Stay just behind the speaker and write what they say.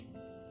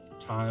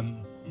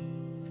time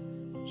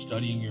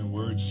studying your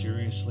word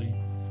seriously,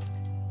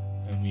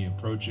 and we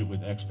approach it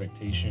with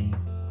expectation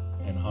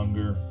and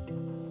hunger.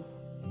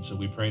 And so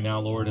we pray now,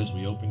 Lord, as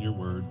we open your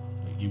word,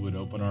 that you would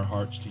open our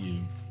hearts to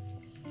you.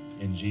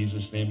 In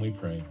Jesus' name we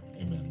pray.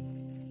 Amen.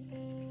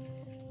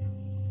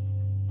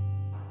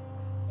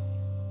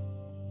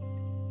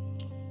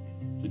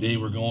 Today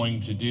we're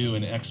going to do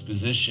an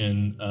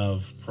exposition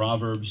of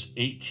Proverbs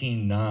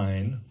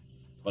 18:9,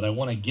 but I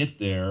want to get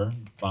there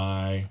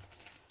by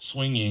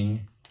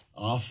swinging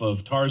off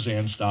of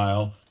Tarzan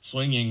style,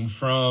 swinging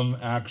from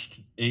Acts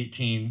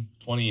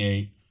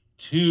 18:28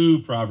 to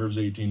Proverbs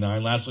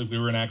 18:9. Last week we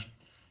were in Acts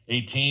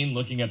 18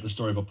 looking at the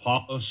story of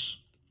Apollos.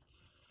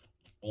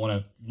 I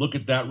want to look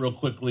at that real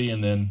quickly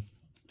and then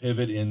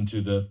pivot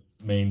into the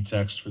main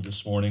text for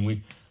this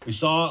morning. We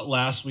saw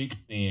last week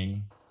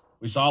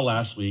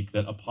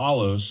that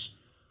Apollos,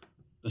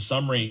 the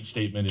summary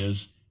statement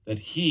is that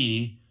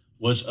he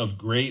was of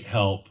great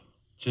help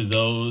to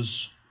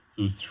those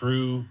who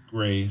through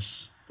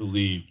grace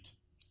believed.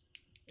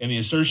 And the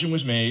assertion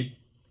was made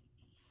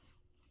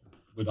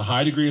with a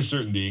high degree of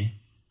certainty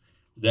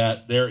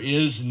that there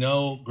is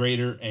no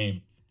greater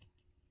aim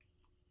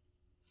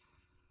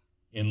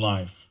in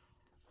life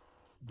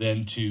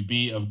than to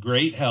be of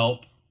great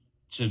help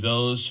to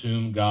those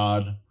whom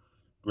God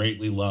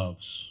greatly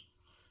loves.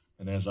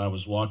 And as I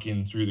was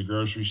walking through the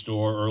grocery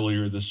store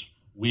earlier this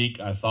week,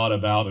 I thought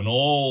about an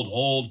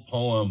old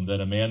poem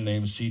that a man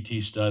named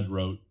C.T. Studd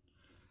wrote.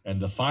 And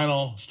the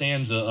final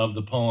stanza of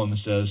the poem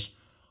says,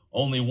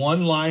 "Only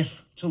one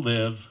life to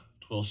live,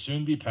 'twill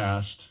soon be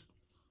past.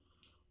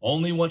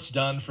 Only what's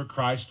done for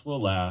Christ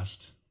will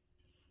last.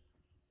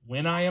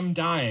 When I am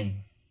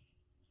dying,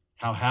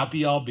 how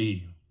happy I'll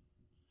be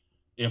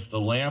if the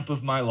lamp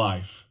of my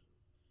life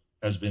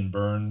has been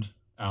burned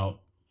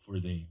out for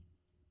thee."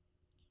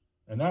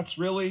 And that's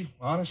really,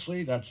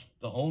 honestly, that's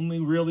the only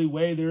really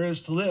way there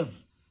is to live.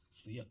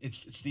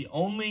 It's the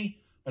only,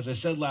 as I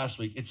said last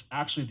week, it's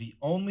actually the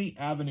only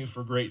avenue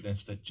for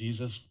greatness that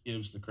Jesus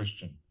gives the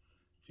Christian.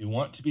 If you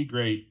want to be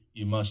great,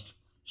 you must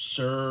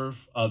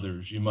serve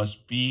others. You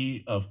must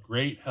be of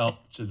great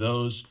help to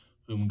those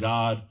whom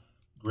God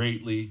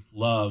greatly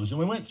loves. And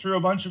we went through a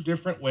bunch of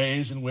different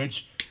ways in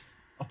which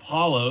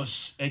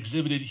Apollos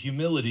exhibited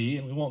humility,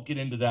 and we won't get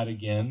into that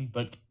again,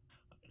 but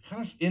it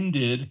kind of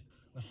ended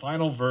the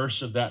final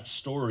verse of that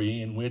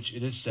story in which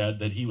it is said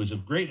that he was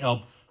of great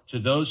help to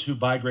those who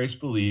by grace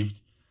believed.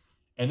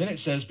 And then it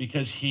says,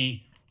 because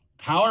he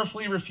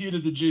powerfully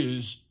refuted the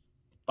Jews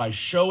by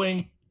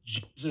showing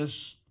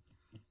Jesus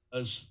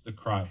was the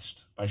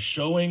Christ, by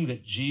showing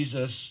that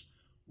Jesus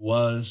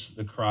was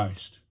the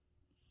Christ.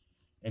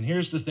 And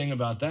here's the thing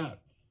about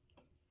that.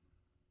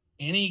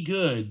 Any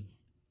good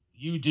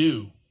you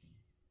do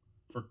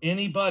for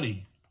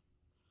anybody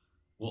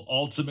will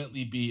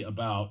ultimately be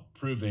about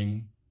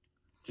proving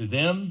to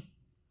them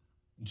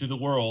and to the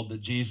world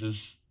that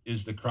Jesus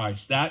is the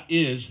Christ. That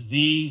is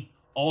the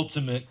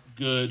ultimate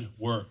good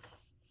work.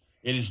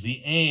 It is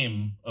the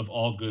aim of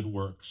all good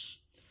works.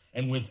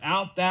 And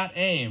without that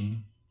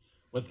aim,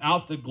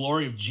 without the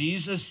glory of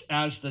Jesus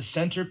as the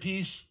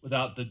centerpiece,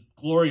 without the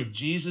glory of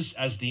Jesus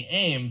as the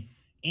aim,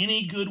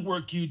 any good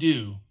work you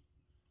do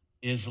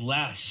is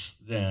less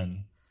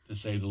than, to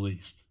say the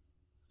least.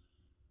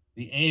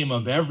 The aim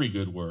of every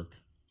good work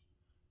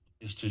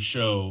is to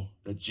show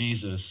that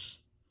Jesus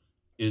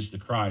is the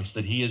Christ,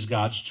 that he is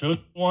God's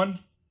chosen one,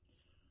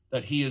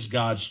 that he is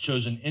God's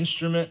chosen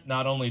instrument,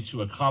 not only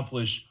to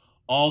accomplish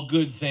all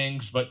good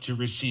things, but to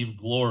receive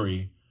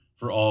glory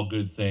for all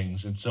good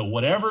things. And so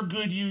whatever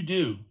good you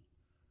do,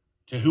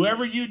 to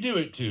whoever you do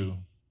it to,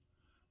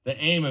 the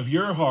aim of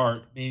your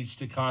heart needs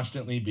to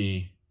constantly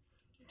be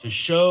to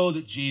show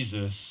that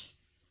Jesus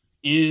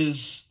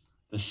is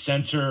the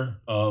center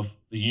of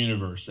the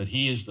universe, that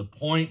he is the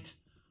point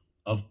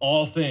of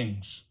all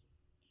things.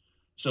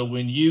 So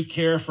when you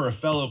care for a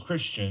fellow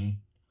Christian,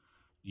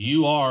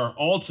 you are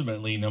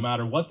ultimately, no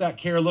matter what that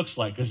care looks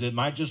like, because it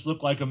might just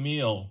look like a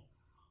meal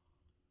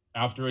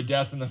after a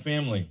death in the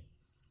family.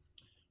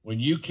 When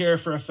you care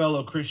for a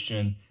fellow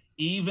Christian,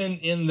 even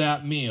in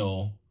that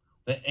meal,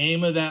 the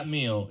aim of that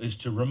meal is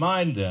to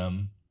remind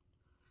them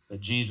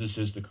that Jesus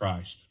is the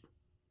Christ.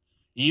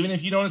 Even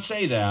if you don't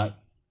say that,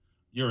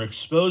 you're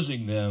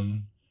exposing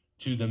them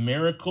to the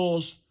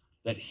miracles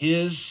that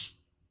his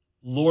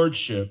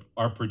lordship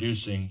are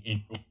producing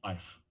in your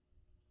life.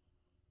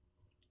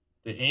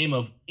 The aim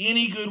of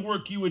any good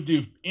work you would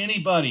do for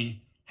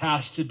anybody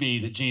has to be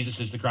that Jesus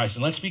is the Christ.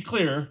 And let's be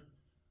clear,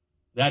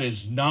 that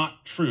is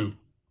not true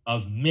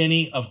of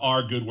many of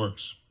our good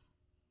works.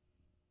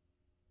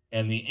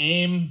 And the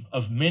aim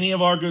of many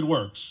of our good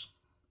works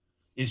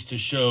is to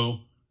show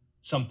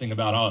something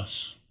about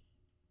us.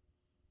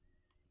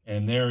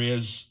 And there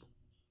is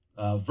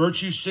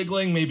virtue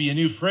signaling, maybe a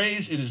new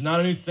phrase. It is not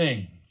a new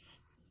thing.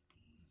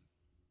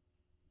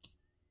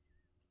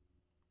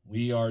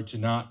 We are to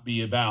not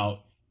be about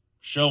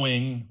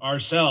showing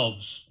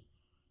ourselves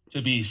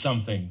to be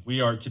something.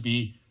 We are to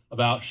be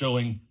about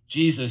showing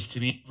Jesus to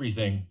be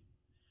everything.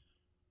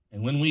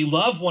 And when we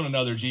love one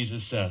another,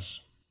 Jesus says,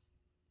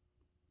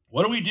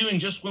 What are we doing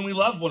just when we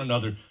love one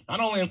another? Not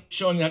only are we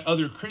showing that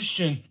other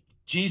Christian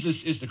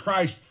Jesus is the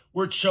Christ,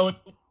 we're showing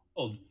the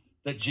world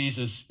that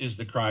Jesus is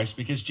the Christ,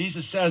 because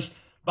Jesus says,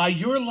 by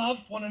your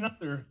love one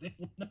another, they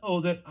will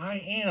know that I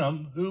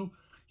am who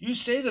you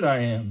say that I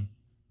am.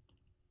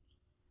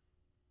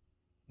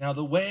 Now,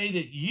 the way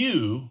that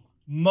you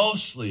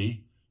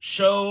mostly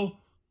show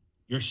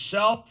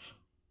yourself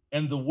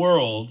and the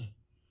world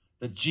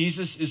that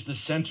Jesus is the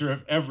center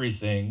of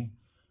everything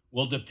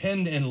will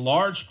depend in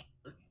large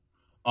part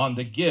on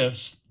the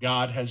gifts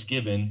God has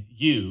given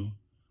you,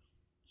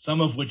 some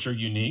of which are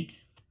unique,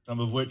 some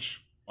of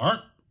which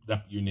aren't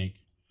that unique.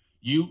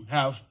 You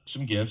have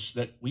some gifts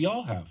that we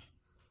all have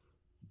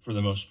for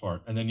the most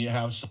part, and then you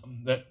have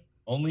some that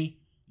only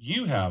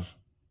you have.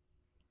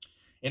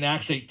 In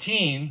Acts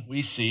 18,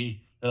 we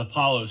see that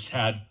Apollos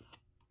had,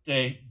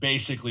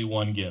 basically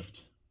one gift.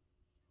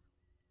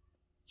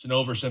 It's an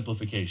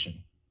oversimplification.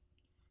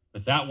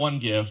 But that one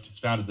gift is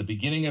found at the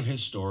beginning of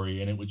his story,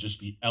 and it would just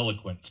be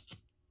eloquence.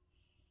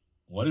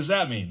 What does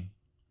that mean?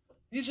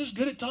 He's just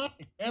good at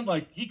talking, man.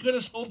 Like, he could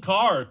have sold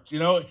cars,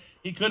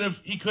 he could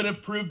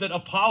have proved that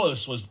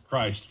Apollos was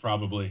Christ,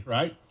 probably,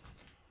 right?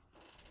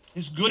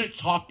 He's good at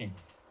talking.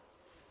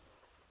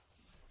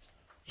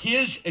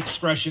 His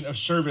expression of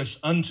service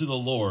unto the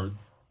Lord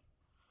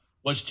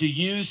was to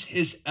use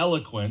his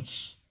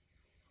eloquence,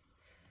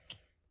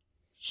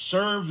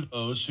 serve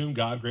those whom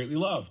God greatly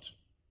loved.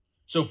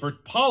 So for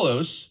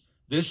Apollos,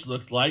 this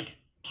looked like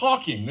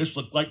talking. This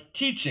looked like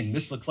teaching.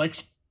 This looked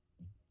like...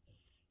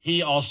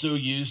 He also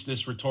used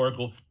this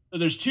rhetorical... So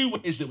there's two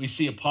ways that we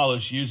see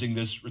Apollos using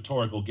this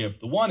rhetorical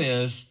gift. The one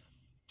is,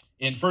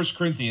 in 1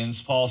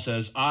 Corinthians, Paul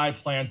says, I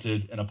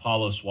planted and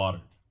Apollos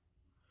watered.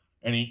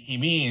 And he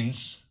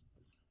means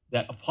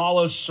that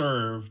Apollos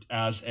served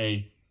as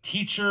a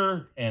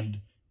teacher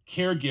and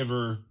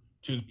caregiver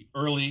to the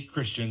early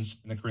Christians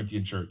in the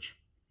Corinthian church.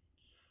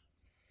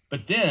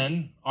 But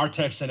then our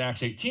text in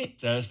Acts 18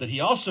 says that he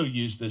also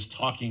used this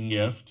talking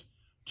gift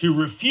to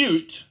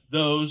refute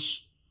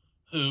those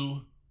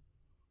who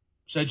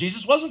said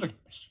Jesus wasn't the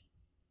Christ.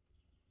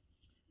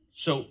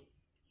 So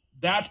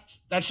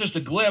that's just a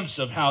glimpse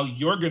of how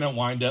you're going to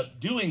wind up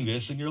doing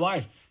this in your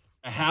life.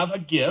 Have a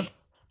gift,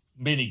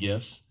 many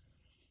gifts,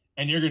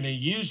 and you're going to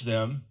use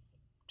them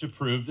to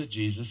prove that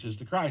Jesus is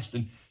the Christ.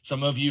 And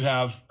some of you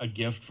have a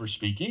gift for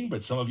speaking,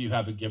 but some of you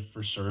have a gift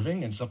for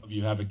serving, and some of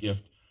you have a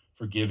gift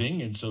for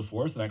giving and so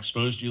forth. And I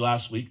exposed you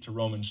last week to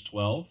Romans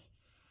 12,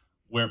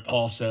 where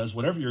Paul says,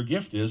 whatever your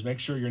gift is, make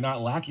sure you're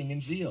not lacking in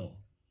zeal.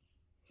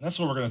 And that's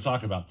what we're going to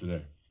talk about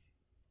today.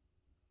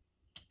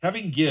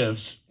 Having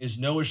gifts is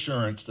no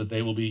assurance that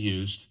they will be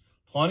used.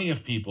 Plenty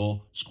of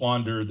people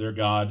squander their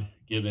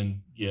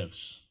God-given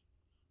gifts.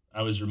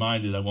 I was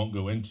reminded, I won't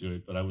go into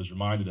it, but I was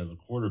reminded of a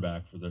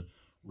quarterback for the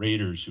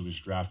Raiders who was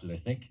drafted, I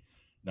think,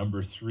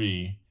 number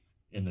 3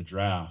 in the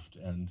draft,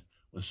 and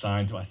was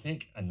signed to, I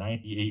think, a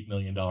 $98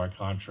 million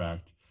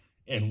contract,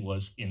 and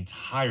was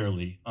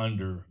entirely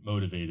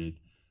undermotivated,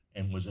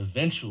 and was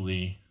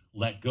eventually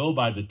let go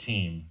by the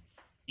team,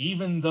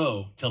 even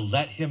though to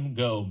let him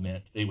go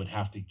meant they would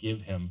have to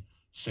give him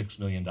 $6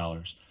 million.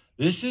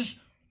 This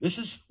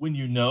is when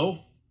you know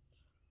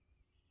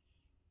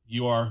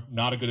you are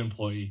not a good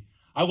employee.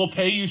 I will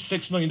pay you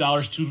 $6 million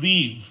to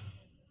leave.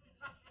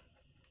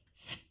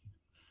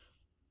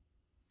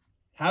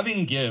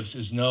 Having gifts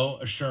is no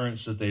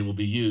assurance that they will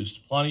be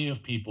used. Plenty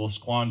of people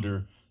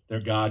squander their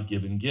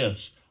God-given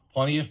gifts.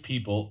 Plenty of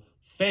people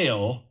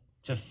fail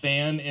to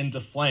fan into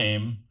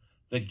flame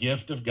the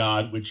gift of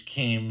God which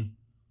came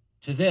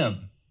to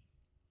them.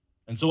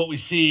 And so what we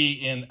see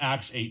in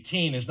Acts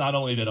 18 is not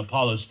only that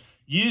Apollos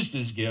used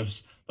his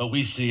gifts, but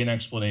we see an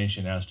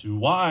explanation as to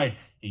why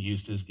he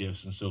used his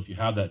gifts. And so if you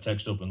have that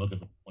text open, look at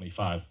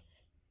 25.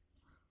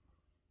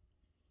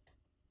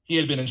 He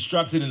had been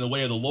instructed in the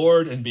way of the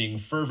Lord, and being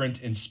fervent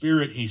in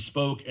spirit, he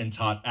spoke and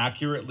taught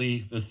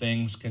accurately the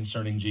things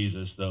concerning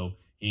Jesus, though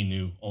he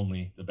knew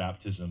only the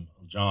baptism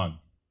of John.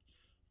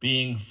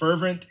 Being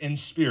fervent in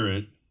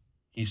spirit,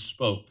 he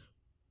spoke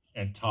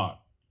and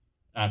taught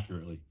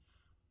accurately.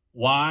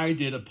 Why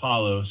did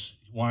Apollos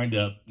wind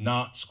up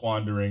not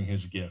squandering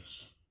his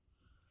gifts?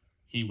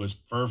 He was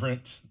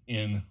fervent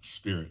in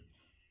spirit.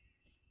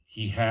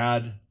 He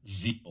had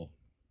zeal.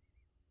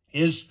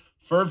 His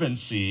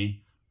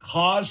fervency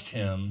caused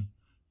him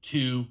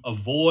to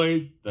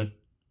avoid the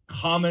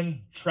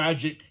common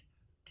tragic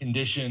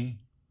condition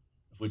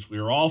of which we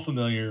are all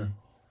familiar,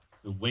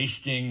 the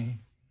wasting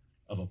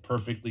of a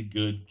perfectly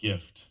good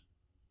gift.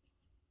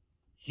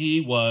 He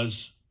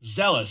was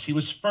zealous. He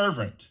was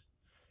fervent.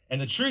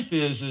 And the truth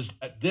is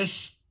that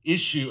this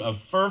issue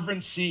of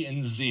fervency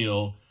and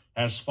zeal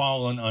has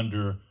fallen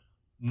under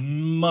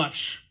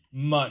much,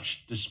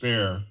 much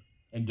despair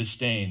and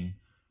disdain.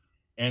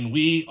 And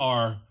we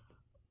are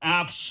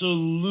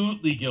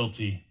absolutely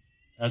guilty,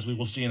 as we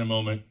will see in a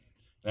moment,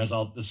 as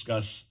I'll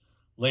discuss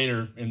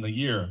later in the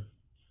year.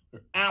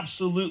 We're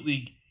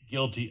absolutely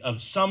guilty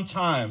of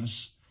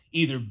sometimes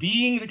either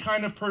being the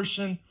kind of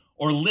person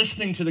or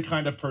listening to the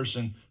kind of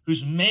person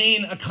whose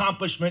main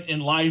accomplishment in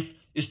life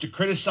is to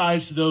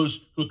criticize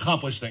those who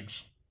accomplish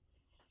things.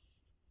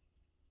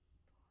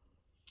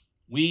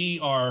 We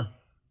are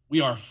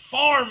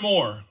far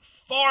more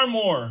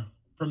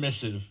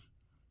permissive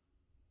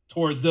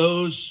toward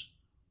those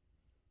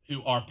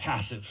who are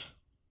passive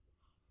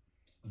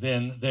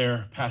than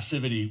their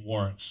passivity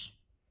warrants,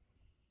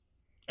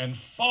 and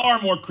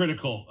far more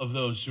critical of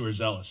those who are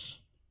zealous.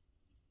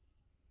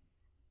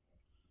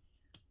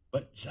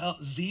 But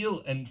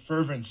zeal and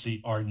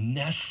fervency are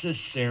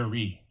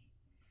necessary.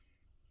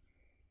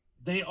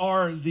 They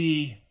are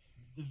the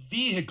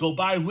vehicle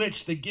by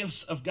which the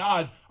gifts of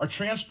God are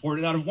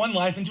transported out of one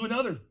life into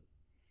another.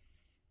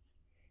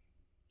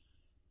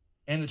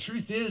 And the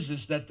truth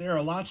is that there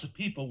are lots of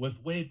people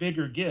with way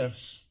bigger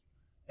gifts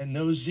and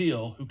no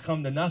zeal who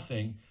come to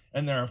nothing,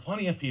 and there are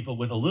plenty of people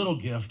with a little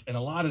gift and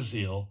a lot of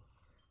zeal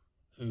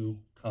who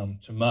come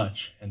to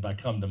much. And by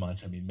come to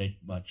much, I mean make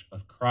much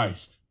of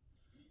Christ.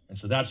 And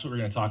so that's what we're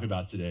going to talk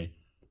about today,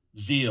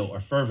 zeal or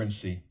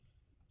fervency.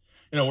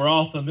 You know, we're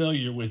all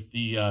familiar with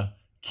the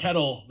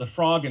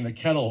frog in the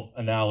kettle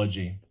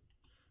analogy.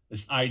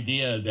 This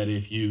idea that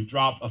if you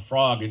drop a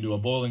frog into a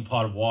boiling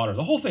pot of water,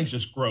 the whole thing's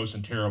just gross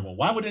and terrible.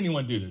 Why would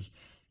anyone do this?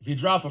 If you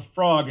drop a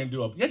frog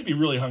you have to be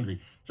really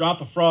hungry,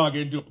 drop a frog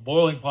into a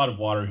boiling pot of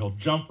water, he'll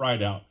jump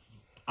right out.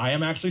 I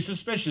am actually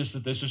suspicious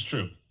that this is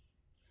true.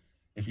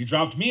 If you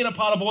dropped me in a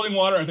pot of boiling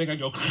water, I think I'd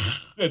go,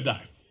 and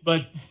die.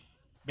 But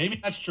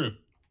maybe that's true.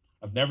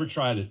 I've never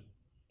tried it.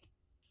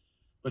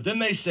 But then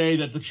they say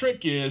that the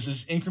trick is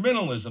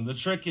incrementalism. The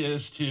trick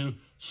is to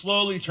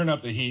slowly turn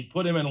up the heat,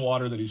 put him in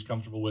water that he's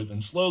comfortable with,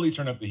 and slowly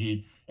turn up the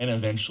heat, and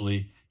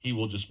eventually he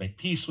will just make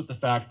peace with the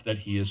fact that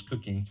he is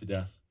cooking to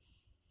death.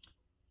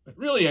 But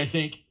really, I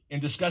think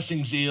in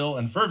discussing zeal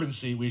and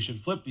fervency, we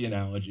should flip the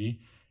analogy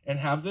and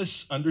have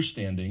this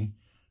understanding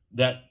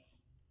that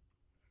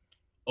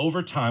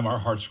over time our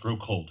hearts grow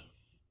cold.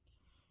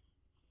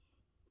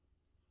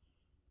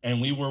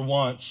 And we were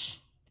once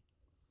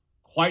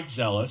quite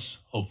zealous,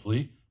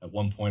 hopefully, at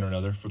one point or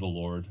another for the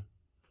Lord.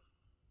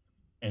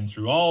 And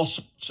through all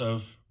sorts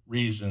of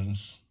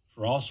reasons,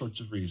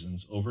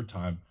 over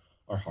time,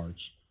 our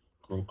hearts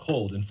grow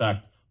cold. In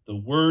fact, the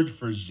word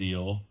for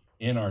zeal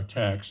in our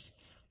text,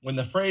 when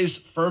the phrase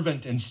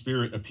fervent in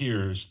spirit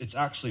appears, it's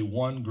actually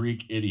one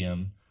Greek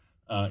idiom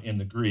in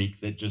the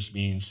Greek that just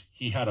means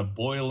he had a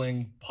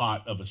boiling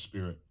pot of a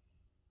spirit.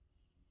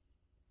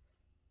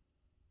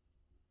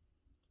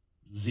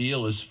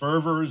 Zeal is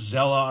fervor,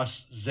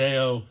 zelos,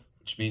 zeo,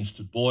 which means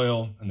to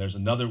boil. And there's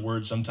another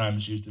word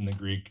sometimes used in the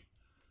Greek,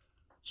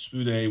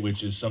 spude,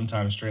 which is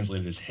sometimes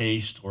translated as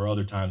haste or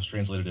other times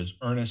translated as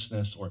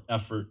earnestness or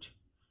effort.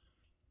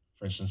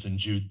 For instance, in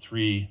Jude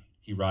 3,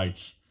 he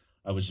writes,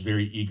 I was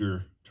very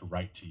eager to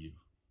write to you.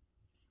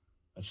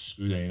 That's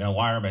spude. Now,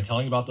 why am I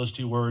telling you about those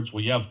two words?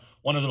 Well, you have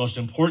one of the most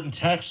important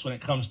texts when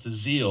it comes to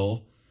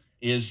zeal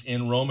is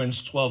in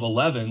Romans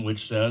 12:11,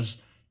 which says,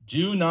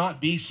 do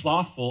not be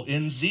slothful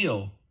in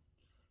zeal,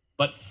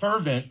 but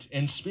fervent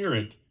in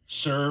spirit,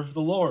 serve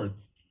the Lord.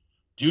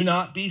 Do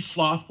not be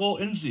slothful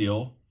in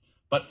zeal,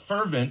 but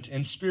fervent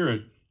in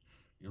spirit.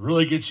 It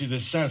really gets you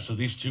this sense that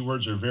these two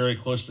words are very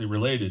closely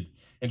related.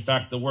 In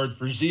fact, the word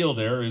for zeal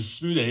there is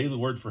spude, the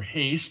word for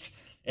haste,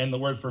 and the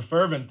word for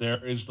fervent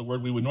there is the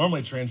word we would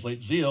normally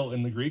translate zeal.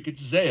 In the Greek,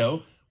 it's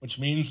zeo, which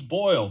means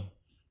boil.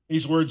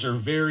 These words are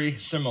very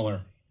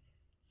similar.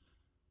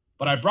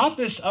 But I brought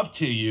this up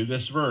to you,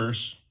 this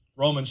verse,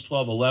 Romans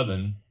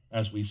 12:11,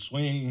 as we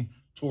swing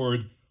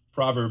toward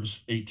Proverbs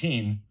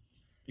 18,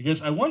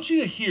 because I want you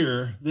to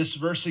hear this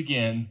verse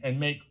again and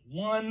make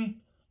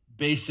one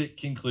basic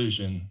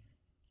conclusion.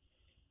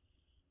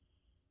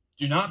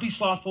 Do not be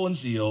slothful in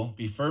zeal,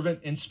 be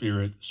fervent in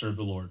spirit, serve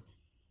the Lord.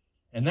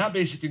 And that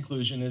basic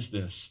conclusion is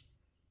this.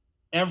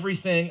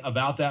 Everything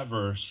about that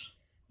verse,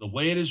 the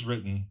way it is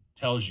written,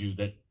 tells you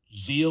that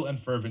zeal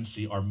and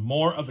fervency are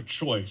more of a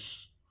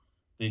choice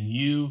than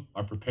you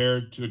are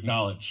prepared to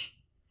acknowledge.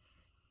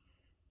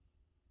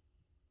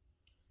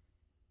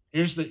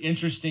 Here's the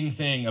interesting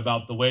thing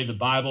about the way the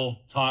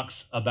Bible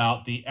talks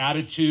about the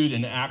attitude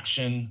and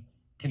action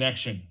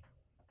connection.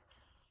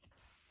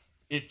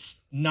 It's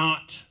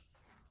not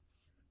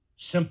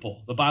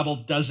simple. The Bible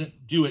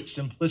doesn't do it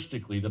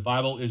simplistically. The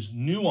Bible is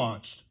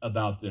nuanced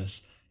about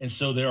this. And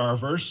so there are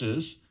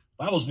verses,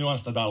 the Bible's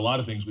nuanced about a lot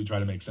of things we try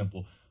to make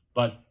simple,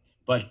 but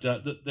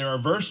there are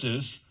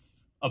verses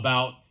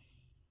about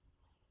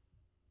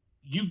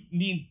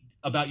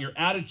your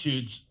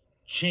attitudes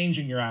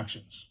changing your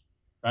actions.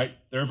 Right?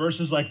 There are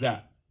verses like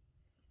that.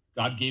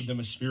 God gave them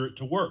a spirit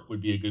to work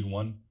would be a good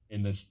one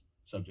in this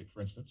subject,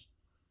 for instance.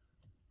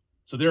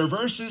 So there are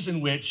verses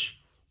in which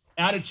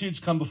attitudes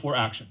come before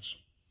actions.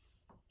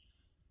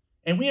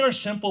 And we are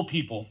simple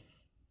people.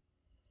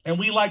 And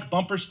we like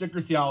bumper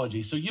sticker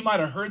theology. So you might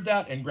have heard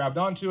that and grabbed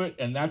onto it,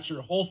 and that's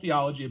your whole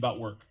theology about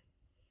work.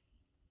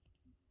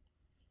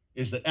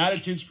 Is that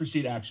attitudes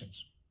precede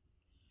actions.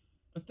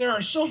 But there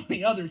are so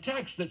many other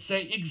texts that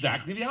say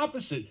exactly the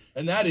opposite.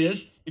 And that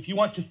is, if you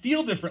want to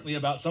feel differently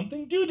about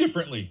something, do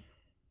differently.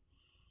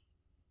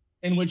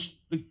 In which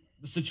the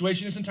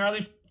situation is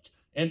entirely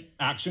and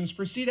actions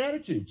precede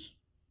attitudes.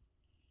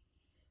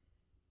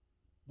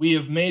 We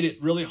have made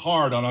it really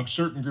hard on a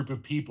certain group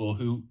of people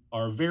who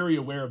are very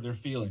aware of their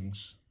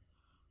feelings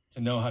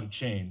to know how to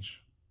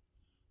change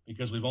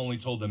because we've only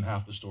told them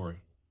half the story.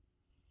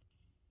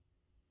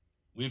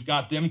 We've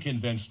got them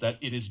convinced that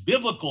it is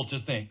biblical to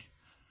think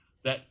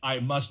that I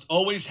must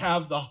always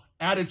have the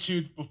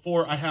attitude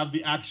before I have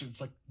the action.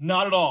 It's like,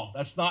 not at all.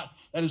 That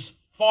is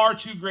far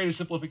too great a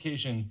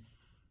simplification.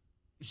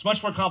 It's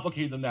much more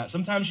complicated than that.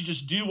 Sometimes you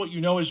just do what you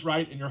know is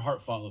right and your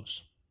heart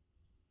follows.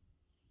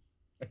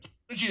 I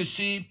want you to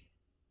see,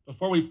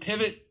 before we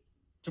pivot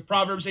to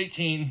Proverbs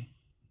 18,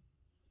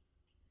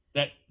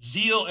 that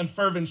zeal and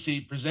fervency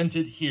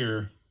presented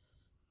here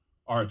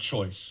are a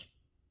choice.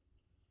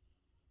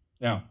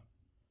 Now,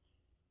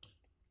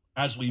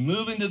 as we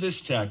move into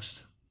this text,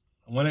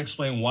 I want to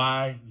explain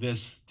why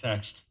this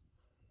text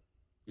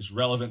is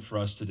relevant for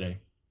us today.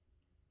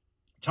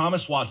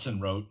 Thomas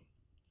Watson wrote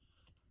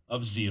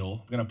of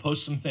zeal. I'm going to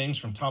post some things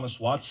from Thomas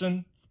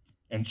Watson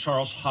and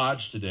Charles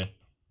Hodge today,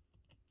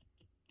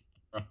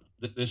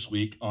 this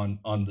week on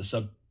the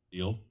subject of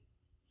zeal.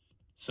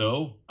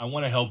 So I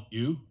want to help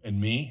you and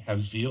me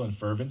have zeal and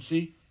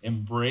fervency,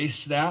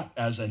 embrace that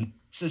as a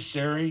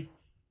necessary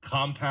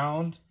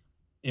compound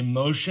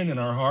emotion in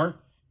our heart.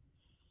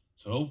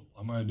 So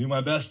I'm going to do my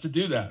best to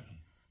do that.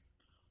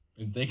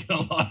 Been thinking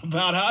a lot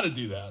about how to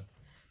do that.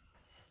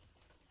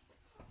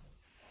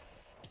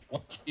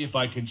 Let's see if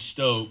I can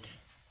stoke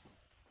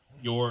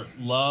your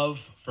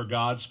love for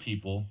God's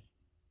people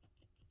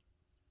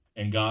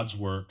and God's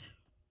work,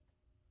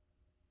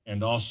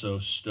 and also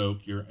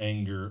stoke your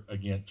anger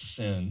against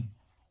sin,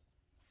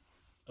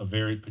 a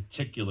very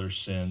particular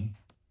sin,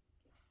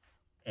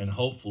 and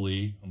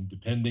hopefully,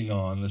 depending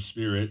on the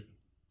Spirit,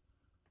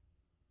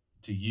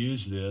 to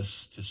use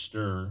this to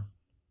stir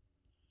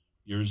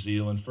your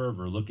zeal and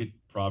fervor. Look at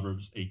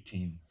Proverbs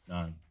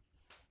 18:9.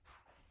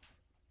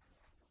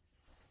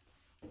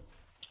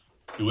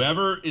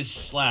 Whoever is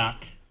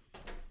slack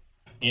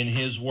in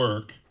his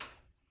work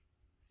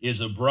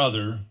is a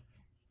brother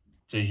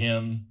to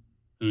him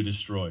who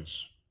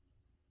destroys.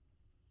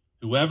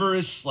 Whoever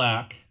is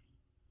slack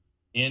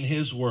in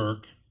his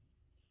work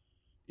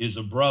is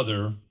a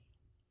brother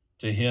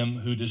to him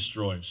who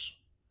destroys.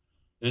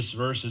 This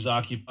verse has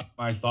occupied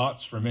my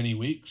thoughts for many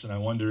weeks, and I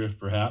wonder if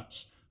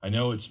perhaps, I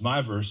know it's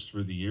my verse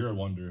for the year, I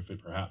wonder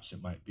if perhaps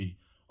it might be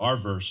our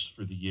verse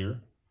for the year.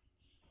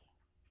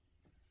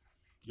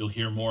 You'll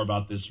hear more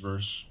about this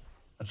verse.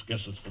 I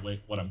guess that's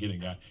what I'm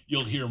getting at.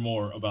 You'll hear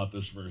more about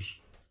this verse.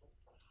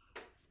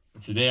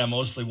 But today I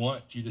mostly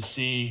want you to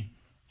see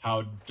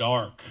how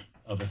dark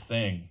of a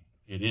thing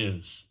it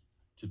is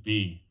to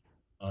be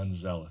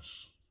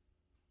unzealous.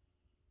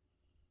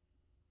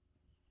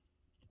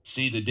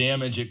 See the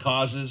damage it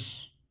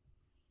causes,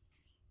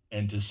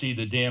 and to see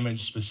the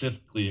damage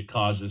specifically it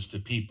causes to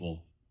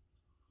people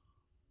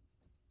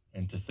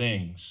and to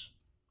things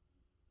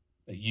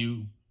that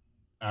you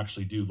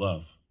actually do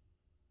love.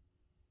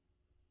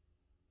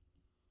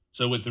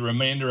 So with the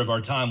remainder of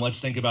our time, let's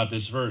think about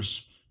this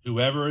verse.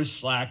 Whoever is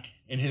slack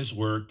in his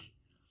work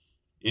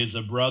is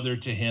a brother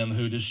to him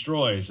who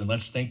destroys. And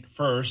let's think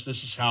first,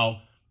 this is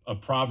how a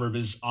proverb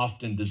is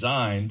often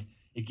designed.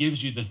 It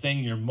gives you the thing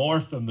you're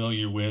more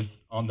familiar with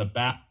on the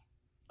back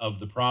of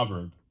the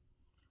proverb.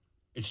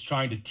 It's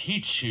trying to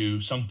teach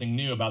you something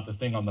new about the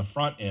thing on the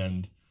front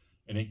end,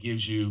 and it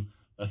gives you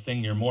a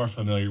thing you're more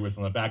familiar with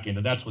on the back end.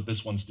 And that's what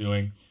this one's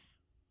doing.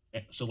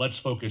 So let's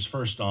focus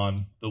first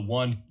on the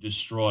one who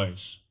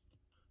destroys.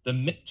 The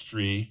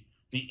mystery,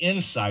 the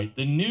insight,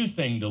 the new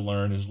thing to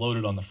learn is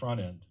loaded on the front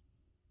end.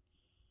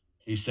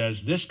 He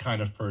says this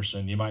kind of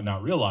person, you might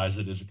not realize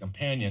it is a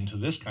companion to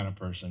this kind of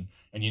person,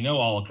 and you know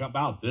all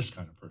about this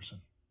kind of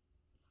person.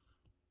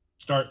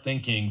 Start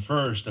thinking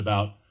first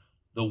about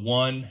the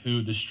one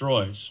who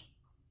destroys.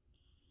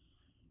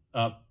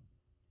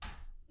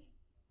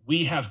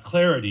 We have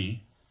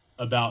clarity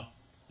about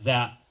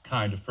that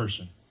kind of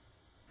person,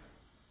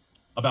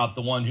 about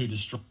the one who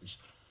destroys.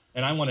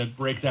 And I want to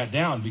break that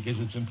down because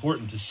it's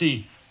important to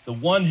see. The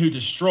one who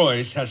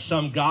destroys has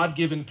some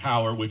God-given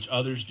power which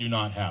others do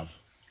not have.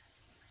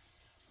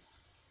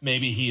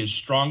 Maybe he is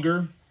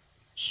stronger,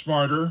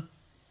 smarter,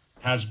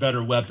 has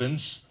better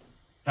weapons,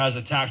 has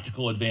a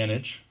tactical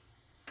advantage.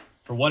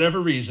 For whatever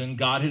reason,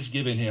 God has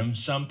given him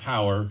some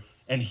power,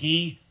 and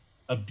he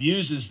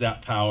abuses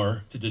that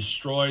power to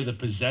destroy the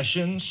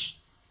possessions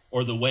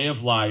or the way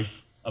of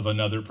life of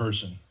another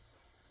person.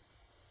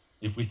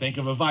 If we think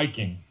of a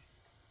Viking,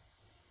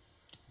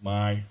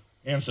 my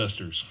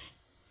ancestors,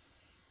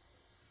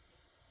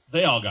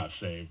 they all got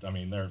saved. I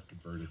mean, they're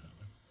converted.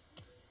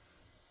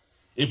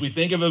 If we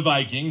think of a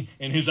Viking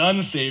in his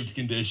unsaved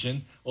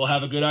condition, we'll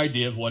have a good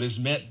idea of what is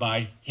meant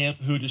by him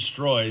who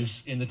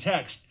destroys in the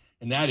text.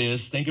 And that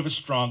is, think of a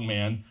strong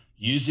man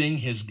using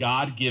his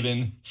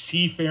God-given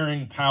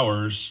seafaring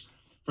powers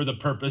for the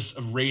purpose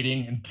of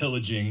raiding and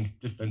pillaging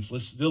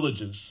defenseless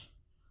villages.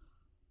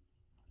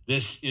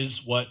 This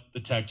is what the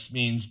text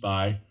means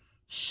by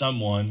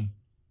someone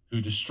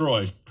who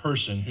destroys,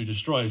 person who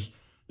destroys.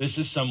 This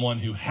is someone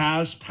who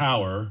has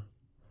power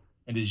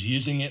and is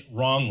using it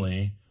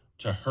wrongly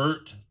to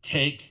hurt,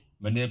 take,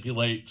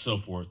 manipulate, so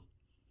forth.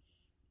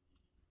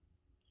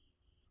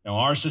 Now,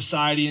 our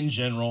society in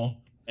general,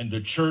 and the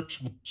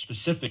church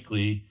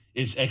specifically,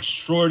 is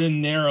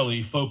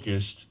extraordinarily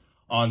focused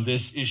on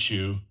this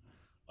issue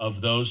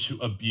of those who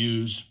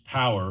abuse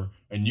power.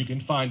 And you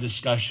can find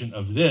discussion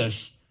of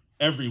this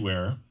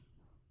everywhere.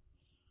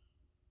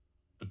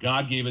 But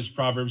God gave us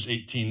Proverbs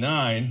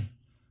 18:9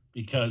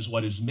 because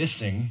what is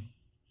missing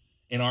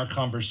in our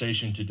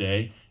conversation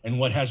today, and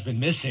what has been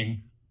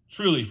missing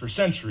truly for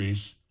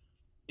centuries,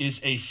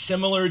 is a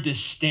similar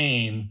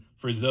disdain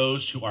for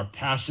those who are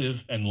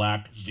passive and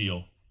lack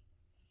zeal.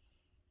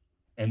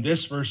 And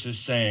this verse is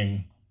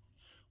saying,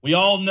 we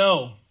all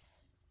know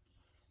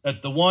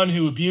that the one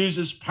who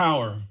abuses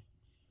power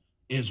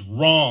is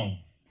wrong.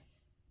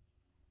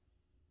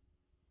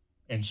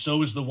 And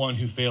so is the one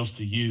who fails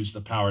to use the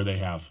power they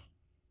have.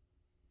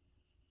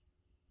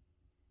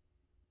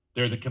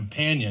 They're the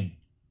companion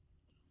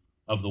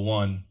of the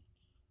one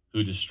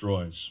who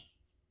destroys.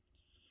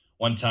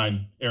 A long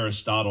time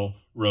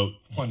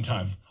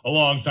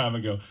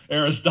ago,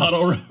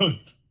 Aristotle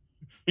wrote,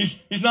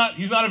 he's not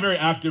a very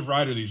active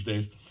writer these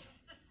days.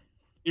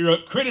 He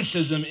wrote,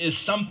 criticism is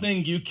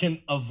something you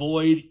can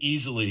avoid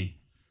easily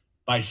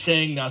by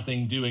saying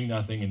nothing, doing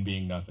nothing, and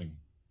being nothing.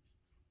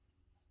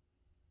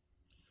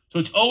 So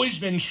it's always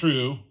been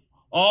true,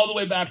 all the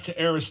way back to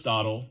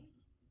Aristotle,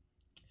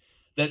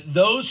 that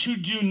those who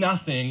do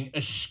nothing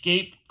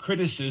escape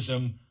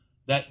criticism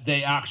that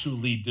they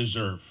actually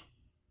deserve.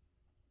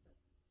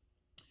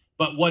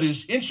 But what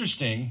is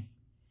interesting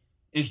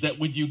is that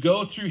when you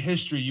go through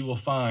history, you will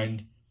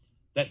find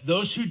that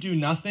those who do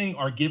nothing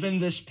are given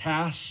this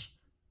pass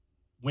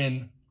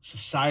when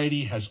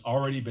society has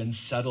already been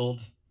settled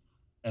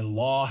and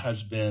law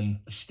has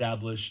been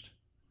established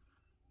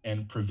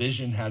and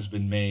provision has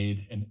been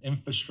made and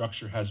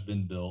infrastructure has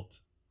been built.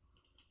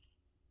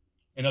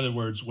 In other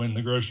words, when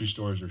the grocery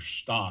stores are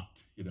stocked,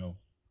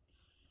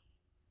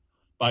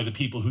 by the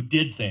people who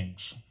did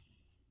things.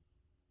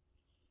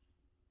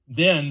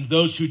 Then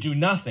those who do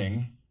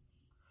nothing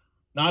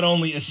not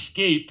only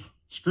escape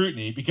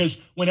scrutiny, because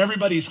when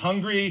everybody's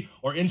hungry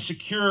or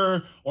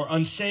insecure or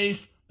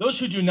unsafe, those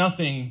who do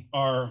nothing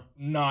are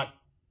not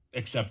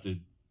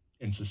accepted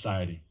in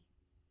society.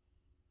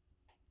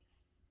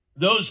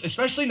 Those,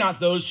 especially not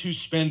those who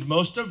spend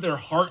most of their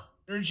heart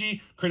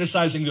energy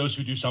criticizing those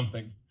who do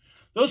something.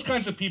 Those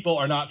kinds of people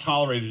are not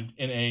tolerated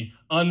in an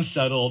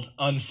unsettled,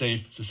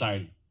 unsafe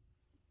society.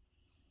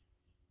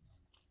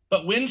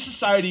 But when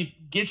society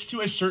gets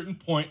to a certain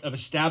point of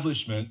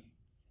establishment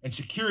and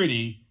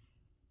security,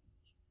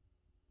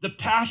 the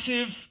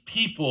passive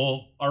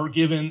people are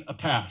given a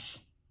pass.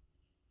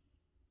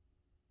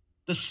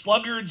 The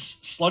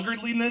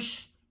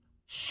sluggardliness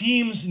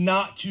seems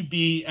not to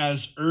be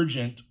as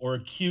urgent or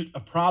acute a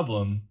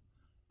problem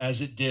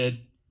as it did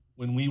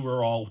when we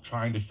were all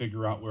trying to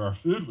figure out where our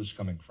food was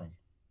coming from.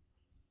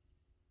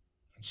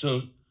 And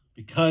so,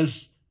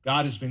 because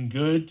God has been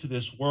good to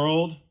this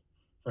world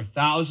for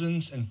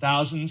thousands and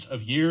thousands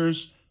of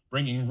years,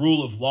 bringing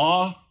rule of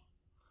law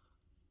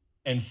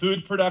and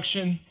food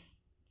production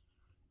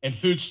and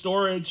food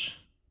storage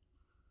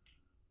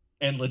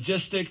and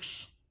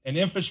logistics and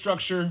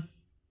infrastructure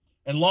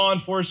and law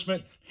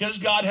enforcement, because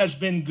God has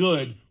been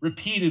good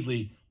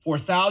repeatedly for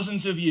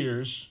thousands of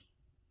years,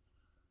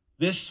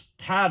 this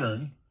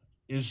pattern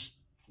is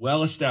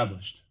well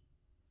established.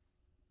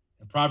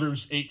 And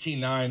Proverbs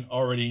 18:9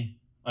 already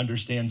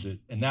understands it,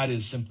 and that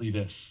is simply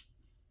this.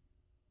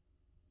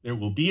 There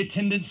will be a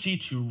tendency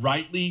to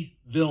rightly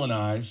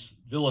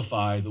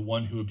vilify the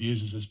one who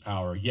abuses his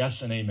power.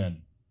 Yes and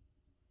amen.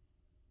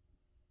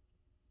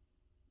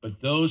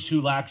 But those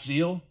who lack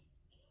zeal,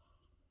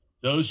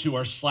 those who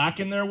are slack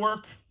in their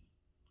work,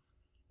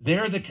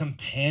 they're the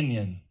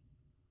companion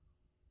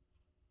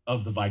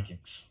of the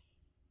Vikings.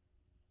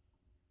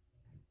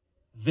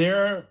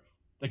 They're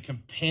the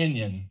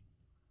companion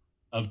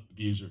of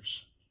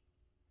abusers.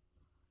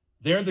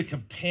 They're the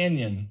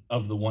companion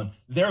of the one.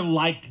 They're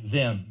like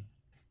them.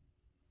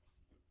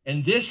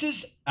 And this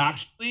is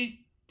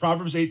actually,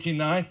 Proverbs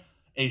 18:9,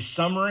 a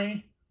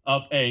summary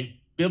of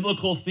a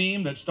biblical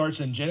theme that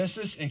starts in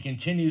Genesis and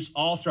continues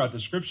all throughout the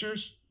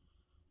scriptures.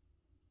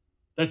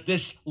 That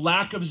this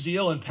lack of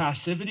zeal and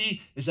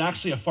passivity is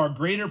actually a far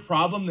greater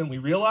problem than we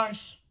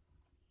realize.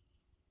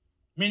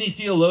 Many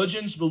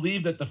theologians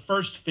believe that the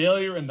first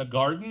failure in the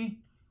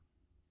garden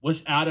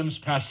was Adam's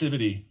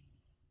passivity.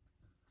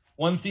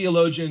 One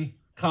theologian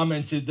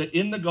commented that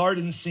in the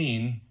garden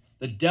scene,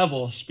 the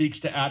devil speaks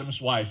to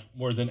Adam's wife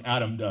more than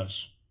Adam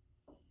does.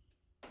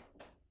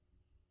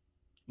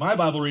 My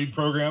Bible reading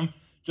program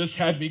just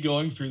had me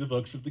going through the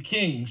books of the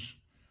Kings.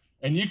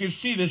 And you can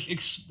see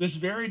this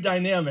very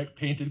dynamic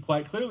painted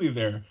quite clearly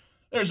there.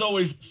 There's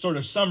always sort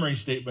of summary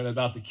statement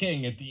about the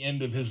king at the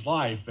end of his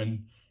life,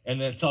 and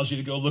then it tells you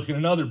to go look in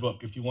another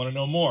book if you want to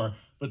know more.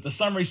 But the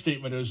summary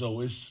statement is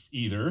always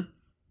either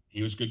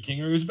he was a good king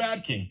or he was a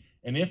bad king.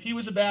 And if he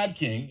was a bad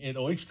king, it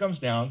always comes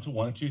down to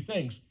one of two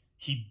things.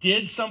 he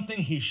did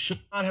something he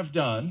should not have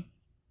done.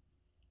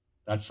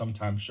 That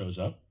sometimes shows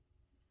up.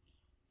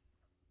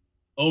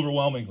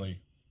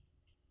 Overwhelmingly,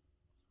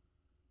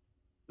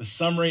 the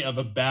summary of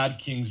a bad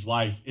king's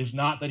life is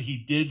not that he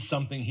did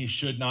something he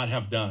should not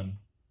have done,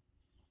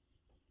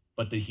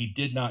 but that he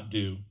did not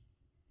do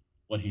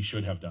what he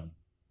should have done.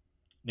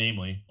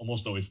 Namely,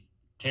 almost always,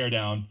 tear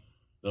down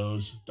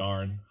those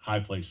darn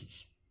high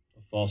places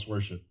of false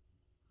worship.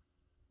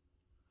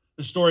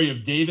 The story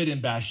of David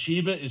and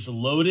Bathsheba is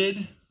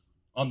loaded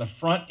on the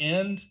front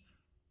end.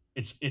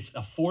 It's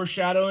a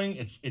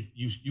foreshadowing.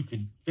 You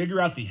can figure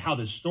out how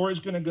this story is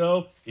going to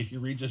go if you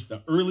read just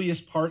the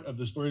earliest part of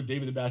the story of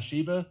David and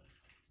Bathsheba,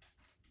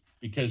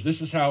 because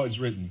this is how it's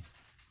written.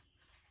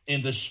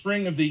 In the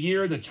spring of the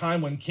year, the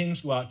time when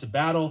kings go out to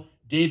battle,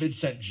 David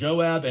sent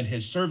Joab and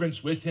his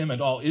servants with him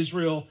and all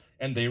Israel,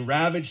 and they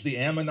ravaged the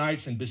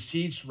Ammonites and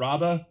besieged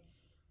Rabbah,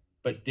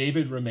 but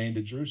David remained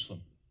at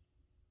Jerusalem.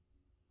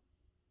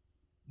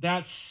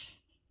 That's,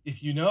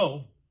 if you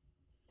know,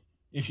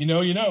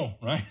 you know,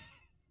 right?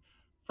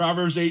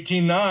 Proverbs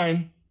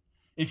 18:9,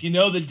 if you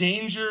know the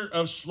danger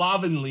of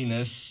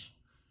slovenliness,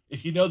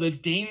 if you know the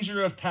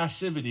danger of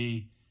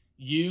passivity,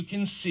 you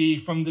can see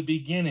from the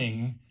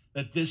beginning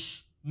that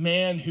this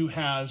man who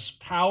has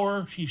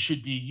power he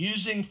should be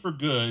using for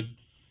good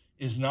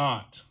is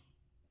not.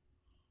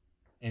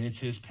 And it's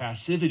his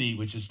passivity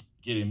which is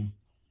getting him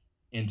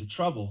into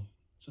trouble.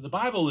 So the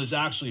Bible is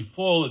actually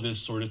full of this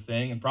sort of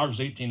thing, and Proverbs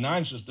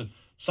 18:9 is just a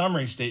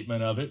summary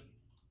statement of it.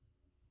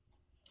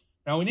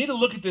 Now we need to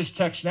look at this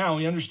text now.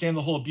 We understand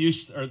the whole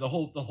abuse, or the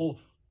whole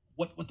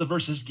what the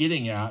verse is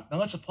getting at. Now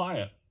let's apply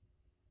it.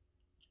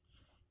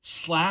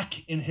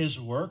 Slack in his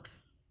work.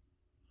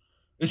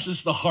 This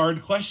is the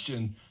hard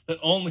question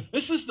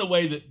this is the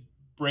way that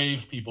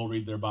brave people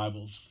read their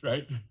Bibles,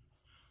 right?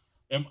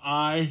 Am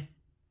I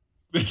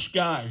this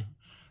guy,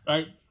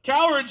 right?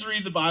 Cowards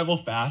read the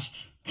Bible fast,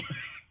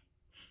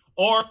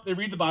 or they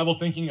read the Bible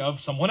thinking of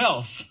someone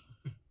else.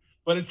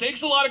 But it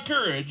takes a lot of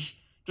courage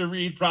to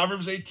read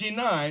Proverbs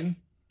 18:9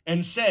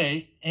 and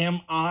say,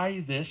 am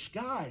I this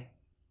guy?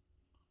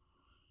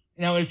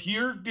 Now, if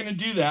you're going to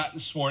do that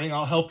this morning,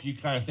 I'll help you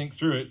kind of think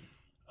through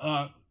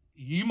it.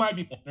 You might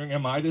be wondering,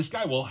 am I this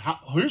guy? Well,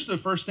 here's the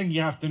first thing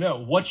you have to know.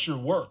 What's your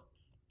work?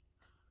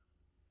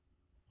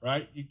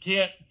 Right? You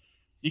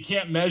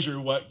can't measure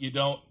what you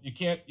don't, you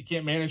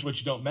can't manage what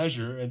you don't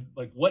measure. And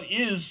like, what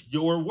is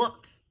your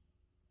work?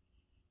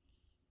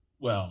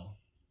 Well,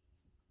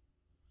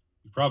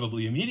 you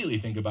probably immediately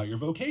think about your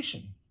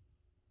vocation.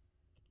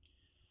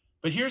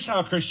 But here's how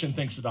a Christian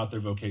thinks about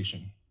their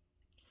vocation.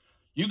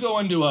 You go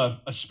into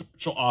a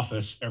spiritual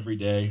office every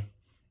day,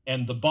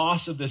 and the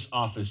boss of this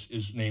office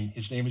his name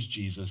is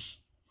Jesus.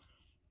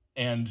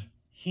 And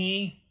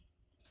he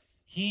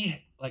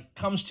like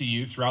comes to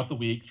you throughout the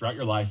week, throughout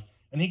your life,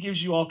 and he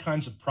gives you all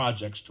kinds of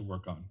projects to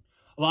work on.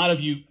 A lot of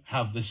you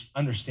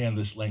understand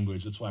this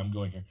language. That's why I'm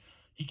going here.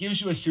 He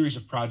gives you a series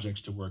of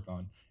projects to work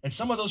on. And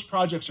some of those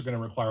projects are going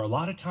to require a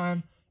lot of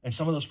time, and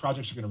some of those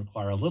projects are going to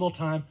require a little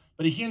time,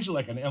 but he hands you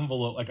like an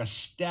envelope, like a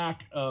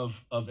stack of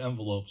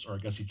envelopes, or I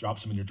guess he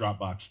drops them in your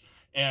Dropbox.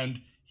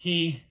 And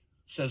he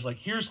says, like,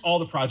 here's all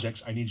the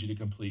projects I need you to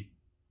complete.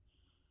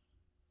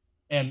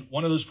 And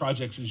one of those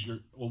projects is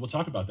we'll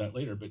talk about that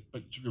later, but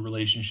your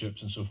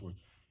relationships and so forth.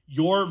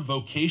 Your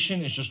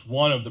vocation is just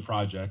one of the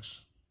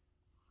projects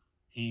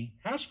he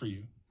has for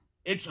you.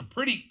 It's a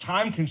pretty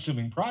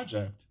time-consuming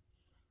project,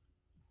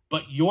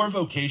 but your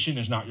vocation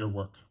is not your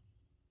work.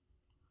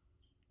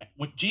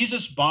 When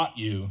Jesus bought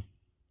you,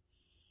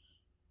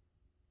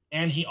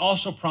 and he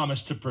also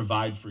promised to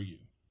provide for you.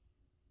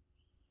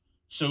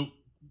 So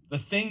the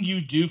thing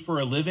you do for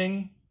a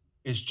living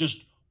is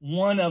just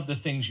one of the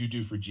things you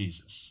do for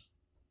Jesus.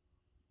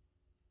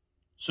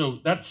 So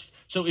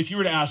if you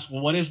were to ask,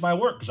 well, what is my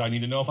work? Because I need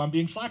to know if I'm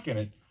being slack in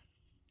it.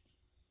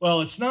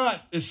 Well, it's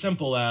not as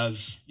simple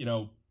as,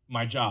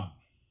 my job.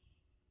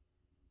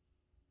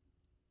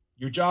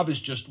 Your job is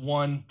just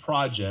one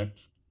project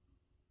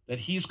that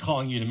he's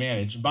calling you to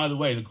manage. And by the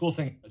way, the cool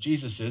thing about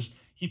Jesus is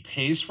he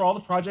pays for all the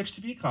projects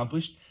to be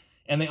accomplished,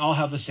 and they all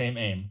have the same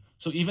aim.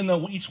 So even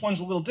though each one's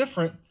a little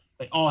different,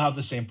 they all have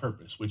the same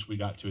purpose, which we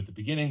got to at the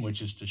beginning,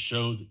 which is to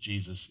show that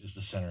Jesus is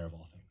the center of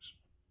all things.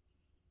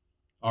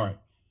 All right.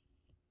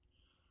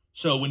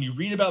 So when you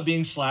read about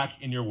being slack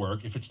in your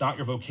work, if it's not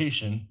your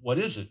vocation, what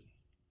is it?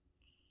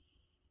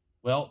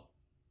 Well,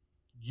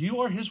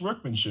 you are his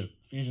workmanship,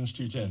 Ephesians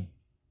 2:10.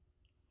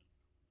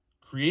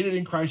 Created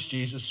in Christ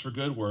Jesus for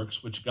good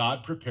works, which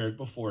God prepared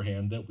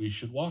beforehand that we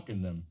should walk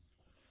in them.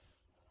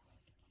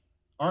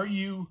 Are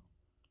you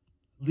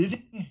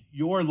living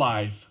your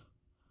life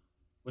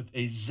with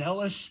a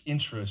zealous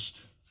interest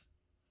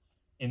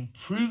in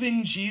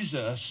proving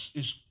Jesus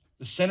is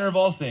the center of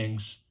all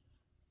things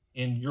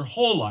in your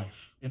whole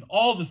life, in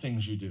all the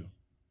things you do?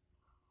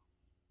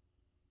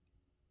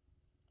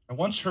 I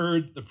once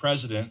heard the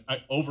president,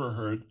 I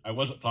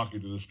wasn't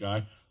talking to this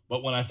guy,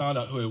 but when I found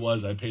out who he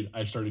was,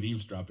 I started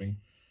eavesdropping.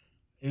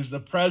 Is the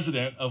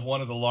president of one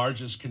of the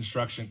largest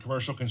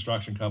commercial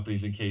construction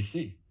companies in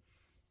KC.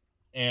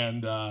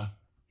 And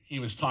he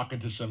was talking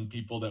to some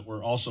people that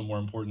were also more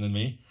important than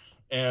me,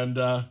 and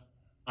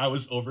I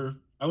was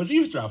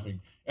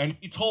eavesdropping. And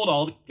he told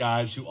all the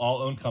guys who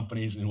all own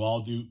companies and who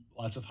all do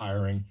lots of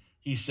hiring,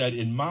 he said,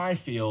 in my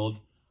field,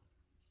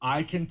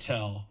 I can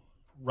tell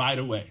right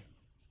away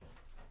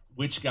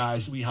which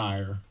guys we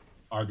hire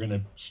are going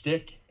to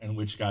stick and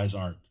which guys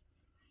aren't.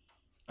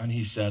 And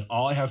he said,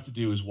 all I have to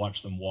do is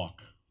watch them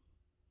walk.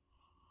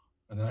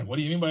 And they're like, what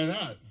do you mean by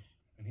that?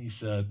 And he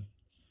said,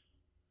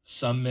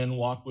 some men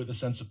walk with a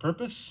sense of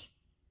purpose,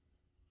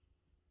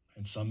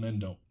 and some men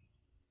don't.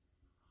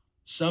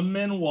 Some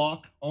men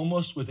walk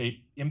almost with an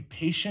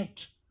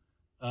impatient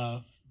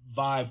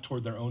vibe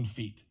toward their own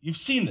feet. You've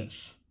seen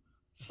this.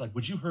 Just like,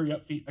 would you hurry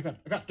up, feet? I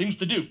got things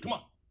to do. Come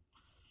on.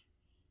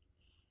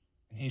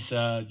 And he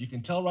said, you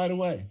can tell right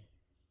away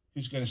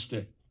who's going to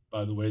stick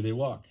by the way they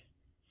walk.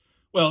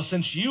 Well,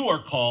 since you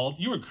are called,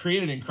 you were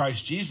created in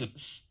Christ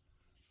Jesus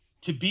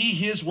to be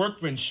his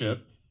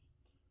workmanship,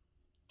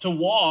 to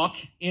walk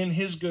in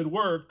his good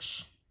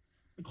works,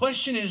 the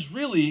question is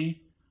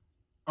really,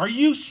 are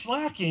you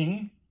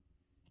slacking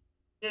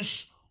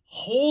this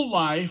whole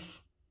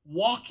life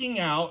walking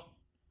out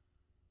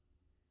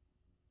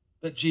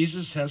that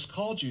Jesus has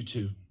called you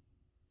to?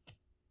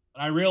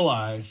 I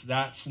realize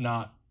that's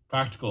not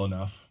practical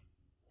enough.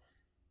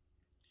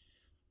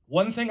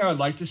 One thing I would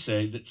like to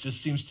say that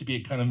just seems to be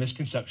a kind of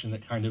misconception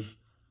that kind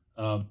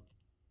of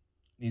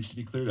needs to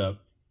be cleared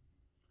up.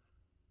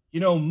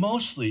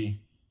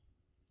 Mostly,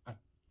 I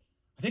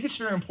think it's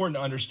very important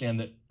to understand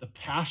that the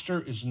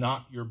pastor is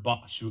not your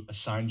boss who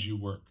assigns you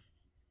work.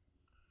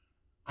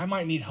 I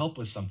might need help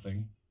with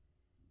something.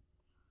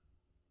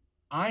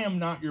 I am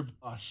not your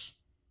boss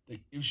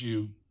that gives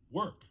you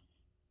work.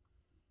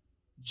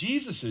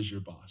 Jesus is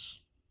your boss.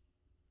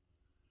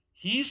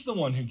 He's the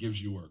one who gives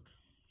you work.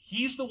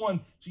 He's the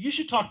one, so you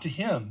should talk to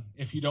him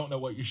if you don't know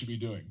what you should be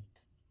doing.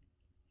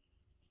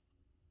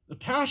 The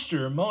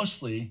pastor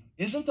mostly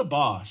isn't the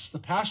boss. The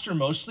pastor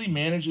mostly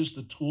manages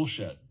the tool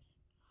shed.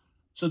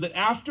 So that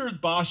after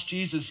boss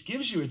Jesus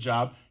gives you a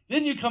job,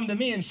 then you come to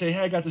me and say,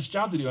 hey, I got this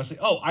job to do. I say,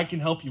 oh, I can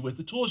help you with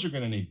the tools you're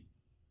going to need.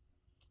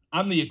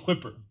 I'm the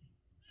equipper.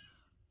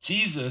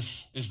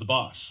 Jesus is the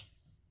boss.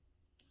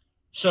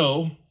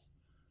 So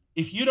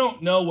if you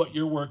don't know what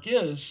your work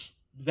is,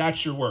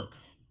 that's your work.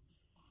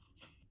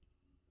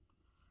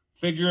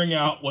 Figuring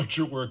out what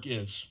your work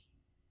is.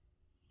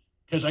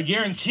 Because I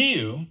guarantee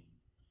you,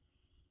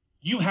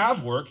 you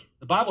have work.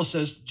 The Bible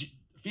says,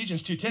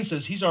 Ephesians 2:10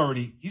 says he's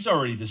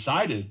already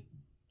decided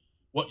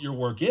what your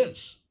work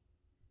is.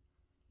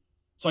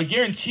 So I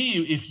guarantee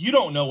you, if you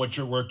don't know what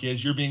your work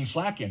is, you're being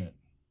slack in it.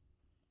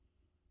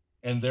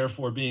 And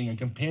therefore being a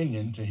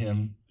companion to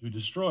him who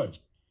destroys.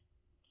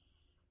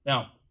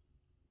 Now,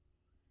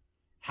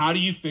 how do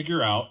you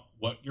figure out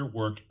what your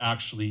work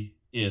actually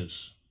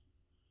is?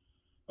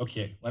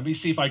 Okay, let me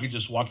see if I could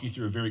just walk you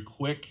through a very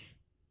quick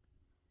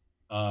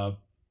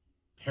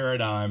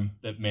paradigm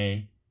that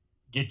may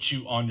get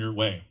you on your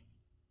way.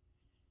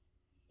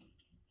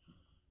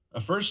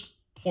 A first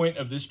point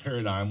of this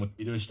paradigm would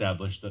be to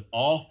establish that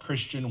all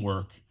Christian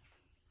work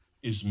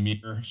is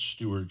mere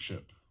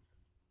stewardship.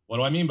 What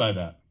do I mean by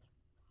that?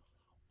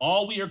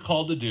 All we are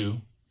called to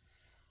do,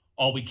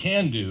 all we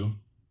can do,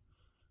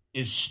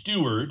 is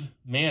steward,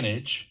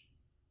 manage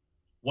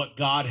what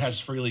God has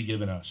freely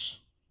given us.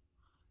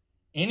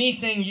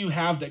 Anything you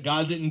have that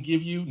God didn't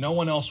give you, no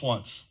one else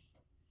wants.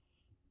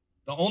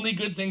 The only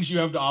good things you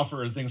have to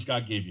offer are things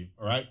God gave you,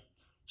 all right?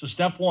 So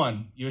step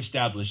one, you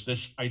establish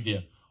this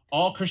idea.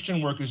 All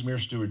Christian work is mere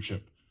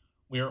stewardship.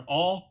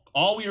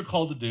 All we are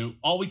called to do,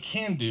 all we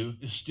can do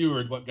is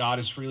steward what God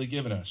has freely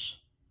given us.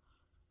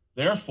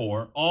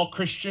 Therefore, all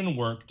Christian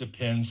work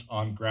depends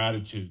on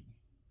gratitude.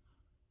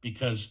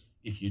 Because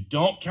if you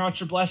don't count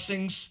your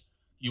blessings,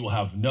 you will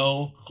have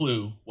no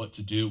clue what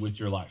to do with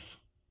your life.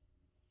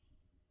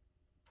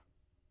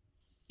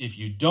 If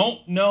you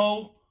don't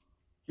know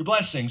your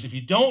blessings, if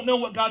you don't know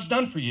what God's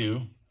done for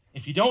you,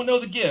 if you don't know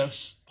the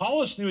gifts,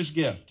 Apollos knew his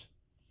gift.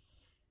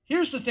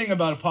 Here's the thing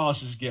about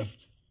Apollos' gift.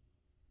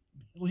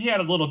 Well, he had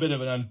a little bit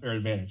of an unfair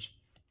advantage.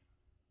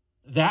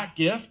 That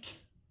gift,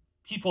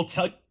 people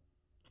tell you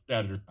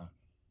that or not.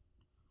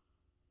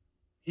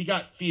 He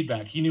got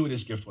feedback. He knew what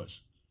his gift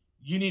was.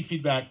 You need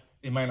feedback.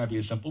 It might not be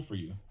as simple for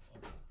you.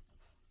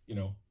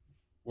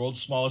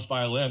 World's smallest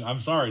violin. I'm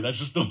sorry. That's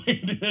just the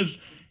way it is.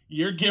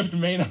 Your gift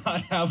may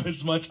not have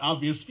as much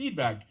obvious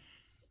feedback.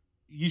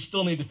 You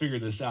still need to figure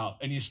this out.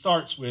 And it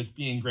starts with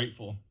being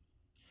grateful.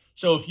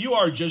 So if you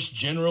are just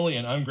generally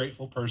an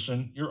ungrateful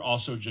person, you're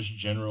also just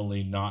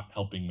generally not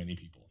helping many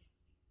people.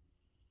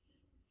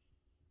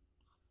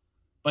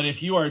 But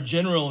if you are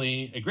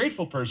generally a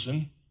grateful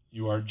person,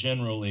 you are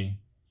generally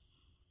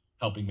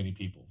helping many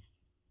people.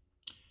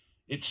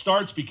 It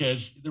starts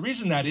because, the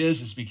reason that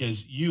is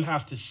because you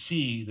have to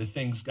see the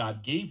things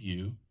God gave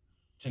you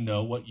to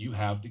know what you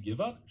have to give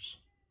others.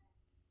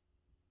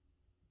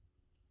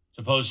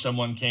 Suppose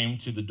someone came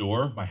to the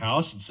door of my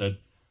house and said,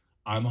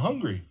 I'm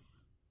hungry.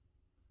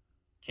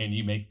 Can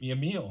you make me a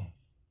meal?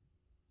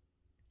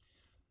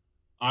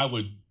 I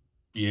would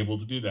be able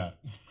to do that.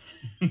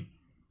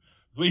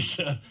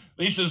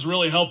 Lisa's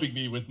really helping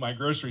me with my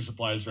grocery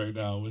supplies right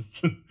now.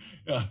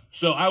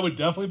 So I would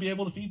definitely be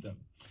able to feed them.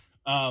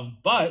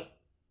 But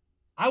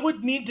I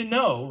would need to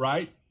know,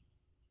 right?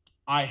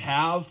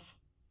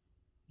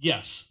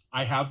 Yes,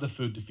 I have the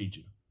food to feed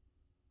you.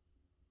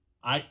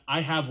 I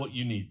have what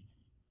you need.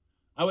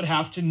 I would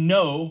have to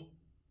know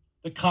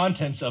the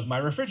contents of my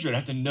refrigerator. I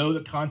have to know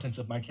the contents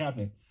of my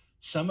cabinet.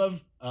 Some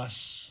of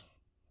us,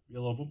 be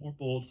a little bit more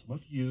bold, some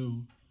of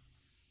you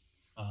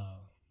are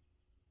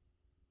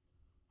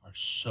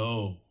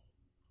so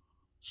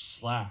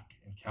slack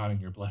in counting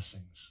your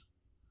blessings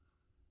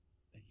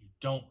that you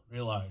don't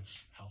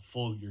realize how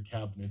full your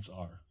cabinets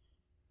are.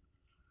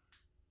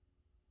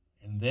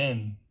 And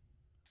then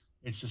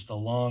it's just a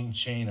long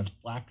chain of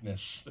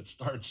slackness that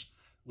starts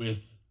with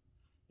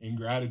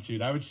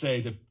ingratitude. I would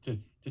say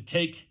to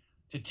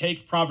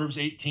take Proverbs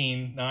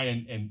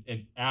 18:9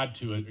 and add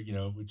to it,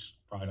 which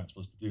probably not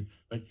supposed to do.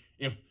 But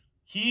if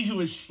he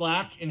who is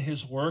slack in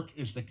his work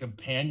is the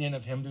companion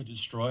of him who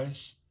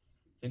destroys,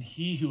 then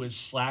he who is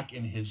slack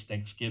in his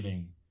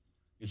thanksgiving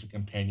is a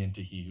companion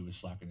to he who is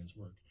slack in his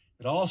work.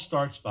 It all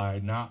starts by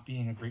not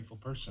being a grateful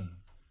person.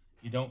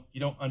 You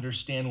don't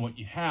understand what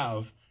you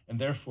have, and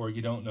therefore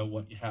you don't know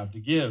what you have to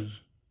give.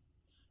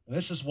 And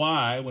this is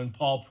why when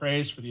Paul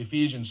prays for the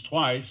Ephesians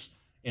twice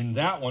in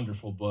that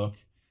wonderful book,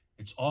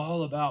 it's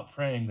all about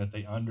praying that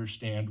they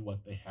understand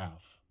what they have.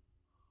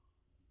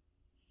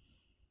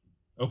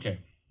 Okay,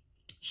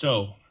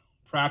 so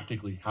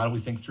practically, how do we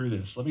think through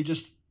this? Let me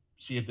just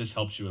see if this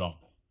helps you at all.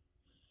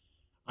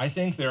 I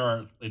think there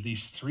are at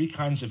least three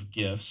kinds of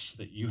gifts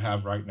that you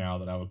have right now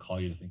that I would call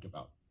you to think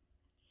about.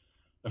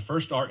 The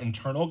first are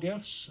internal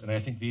gifts, and I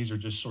think these are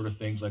just sort of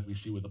things like we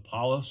see with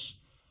Apollos,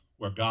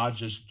 where God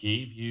just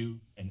gave you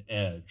an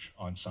edge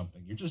on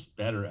something. You're just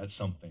better at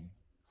something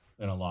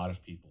than a lot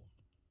of people.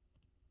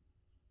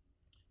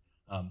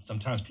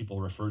 Sometimes people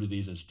refer to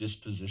these as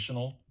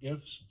dispositional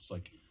gifts. It's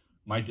like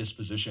my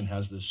disposition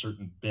has this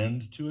certain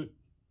bend to it.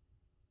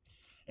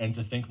 And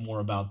to think more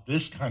about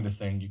this kind of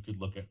thing, you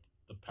could look at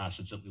the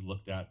passage that we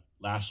looked at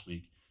last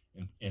week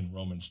in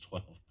Romans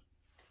 12.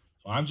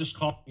 So I'm just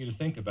calling you to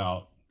think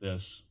about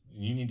this,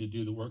 and you need to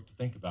do the work to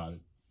think about it.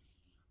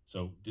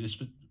 So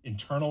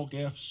internal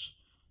gifts,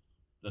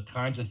 the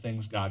kinds of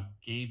things God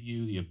gave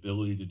you the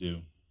ability to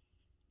do.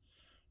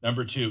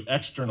 Number two,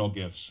 external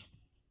gifts.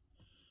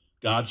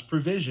 God's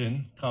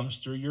provision comes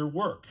through your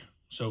work.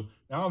 So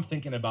now I'm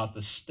thinking about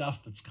the stuff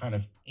that's kind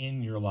of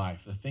in your life,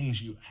 the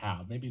things you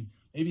have,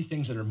 maybe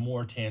things that are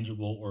more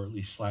tangible or at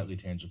least slightly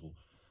tangible.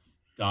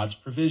 God's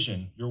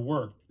provision, your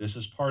work, this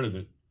is part of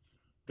it.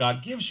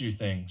 God gives you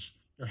things,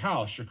 your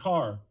house, your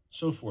car,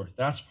 so forth.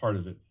 That's part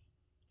of it.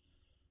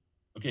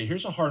 Okay,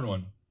 here's a hard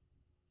one.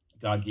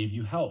 God gave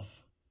you health.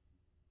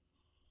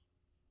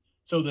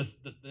 So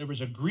there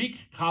was a Greek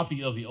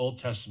copy of the Old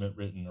Testament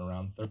written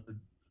around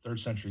 3rd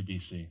century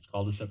BC. It's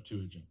called the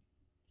Septuagint.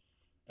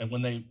 And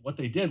what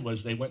they did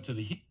was they went to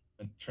the Hebrew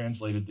and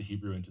translated the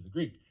Hebrew into the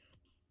Greek.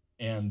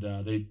 And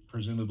they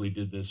presumably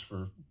did this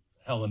for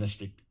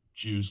Hellenistic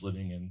Jews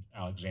living in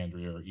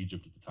Alexandria or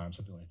Egypt at the time,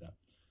 something like that.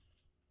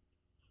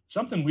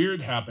 Something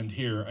weird happened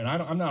here, and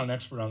I'm not an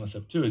expert on the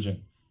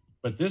Septuagint,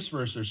 but this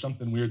verse, there's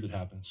something weird that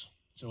happens.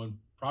 So in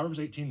Proverbs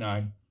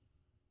 18:9,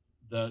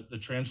 the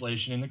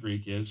translation in the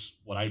Greek is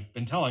what I've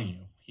been telling you.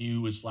 He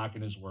who is slack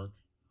in his work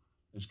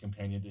is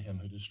companion to him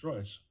who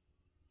destroys.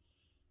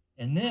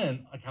 And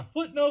then, like a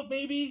footnote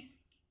maybe,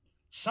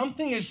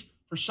 something is,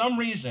 for some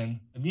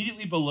reason,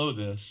 immediately below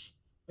this,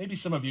 maybe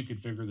some of you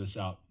could figure this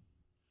out.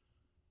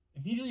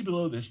 Immediately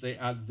below this, they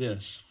add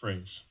this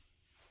phrase.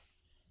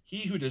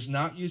 He who does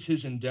not use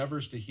his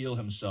endeavors to heal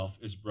himself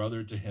is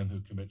brother to him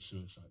who commits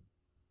suicide.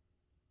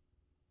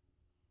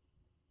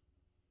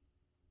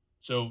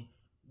 So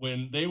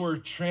when they were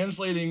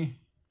translating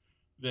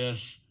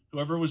this,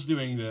 whoever was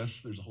doing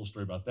this, there's a whole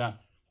story about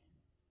that.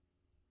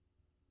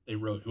 They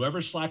wrote,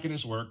 whoever slack in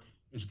his work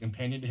is a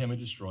companion to him who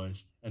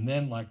destroys. And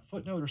then, like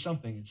footnote or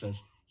something, it says,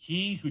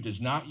 he who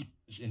does not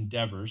use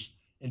endeavors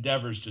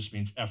just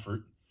means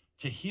effort,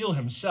 to heal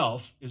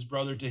himself is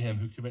brother to him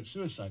who commits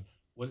suicide.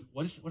 What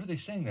are they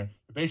saying there?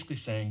 They're basically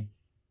saying,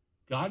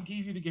 God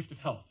gave you the gift of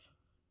health.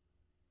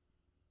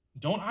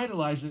 Don't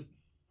idolize it,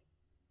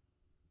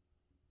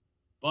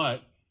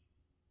 but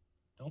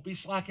don't be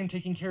slack in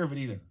taking care of it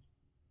either.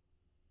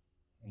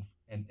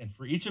 And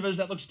for each of us,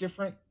 that looks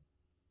different.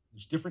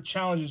 There's different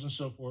challenges and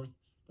so forth.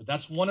 But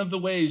that's one of the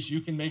ways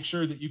you can make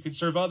sure that you can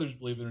serve others,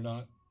 believe it or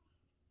not,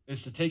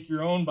 is to take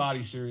your own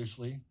body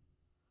seriously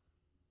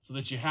so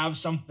that you have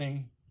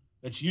something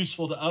that's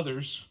useful to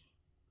others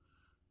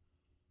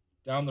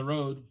down the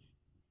road.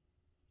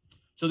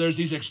 So there's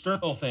these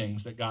external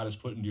things that God has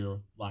put into your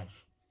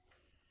life.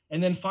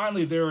 And then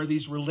finally, there are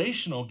these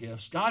relational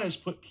gifts. God has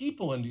put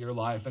people into your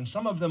life, and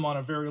some of them on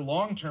a very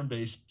long-term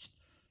basis,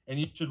 and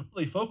you should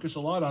really focus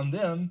a lot on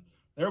them.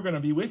 They're going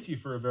to be with you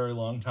for a very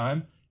long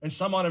time, and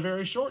some on a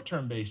very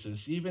short-term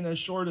basis, even as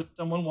short as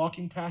someone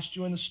walking past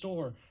you in the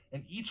store.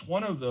 And each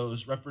one of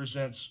those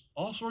represents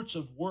all sorts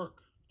of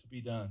work to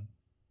be done.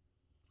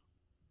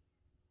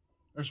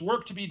 There's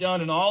work to be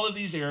done in all of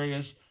these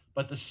areas,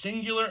 but the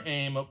singular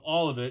aim of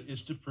all of it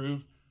is to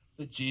prove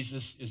that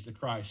Jesus is the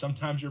Christ.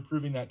 Sometimes you're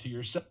proving that to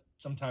yourself.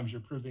 Sometimes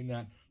you're proving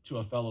that to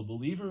a fellow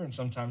believer, and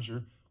sometimes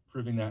you're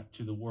proving that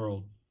to the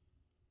world.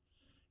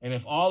 And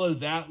if all of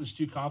that was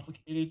too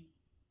complicated,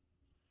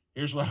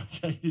 here's what I would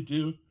tell you to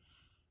do.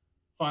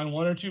 Find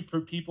one or two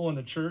people in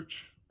the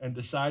church and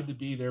decide to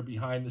be their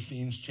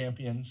behind-the-scenes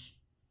champions.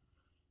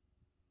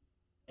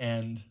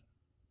 And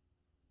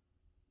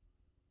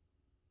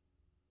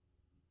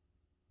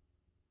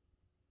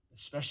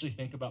especially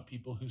think about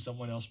people who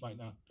someone else might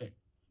not pick.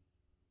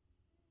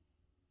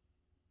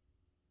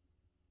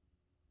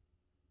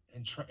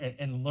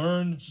 And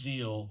learn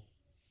zeal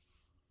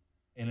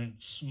in a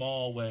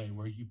small way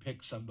where you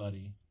pick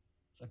somebody.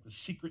 It's like the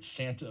secret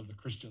Santa of the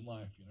Christian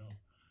life, you know.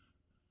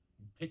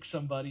 You pick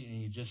somebody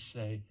and you just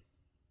say,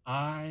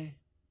 I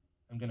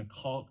am going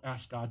to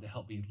ask God to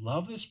help me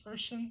love this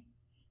person.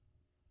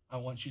 I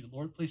want you to,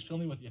 Lord, please fill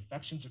me with the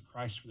affections of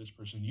Christ for this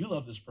person. You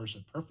love this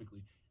person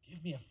perfectly.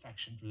 Give me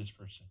affection for this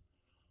person.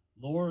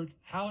 Lord,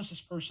 how is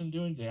this person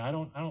doing today? I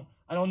don't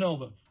know,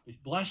 but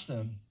bless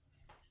them.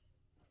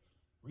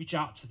 Reach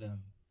out to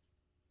them.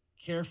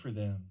 Care for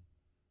them.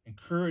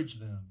 Encourage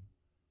them.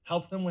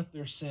 Help them with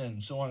their sin,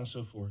 so on and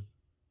so forth.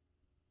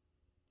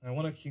 And I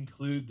want to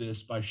conclude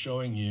this by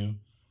showing you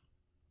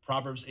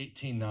Proverbs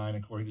 18:9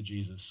 according to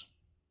Jesus.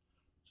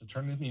 So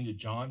turn with me to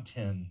John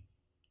 10,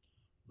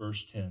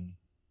 verse 10.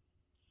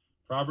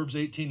 Proverbs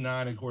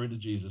 18:9 according to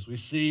Jesus. We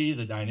see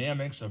the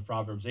dynamics of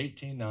Proverbs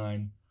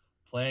 18:9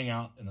 playing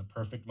out in the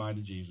perfect mind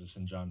of Jesus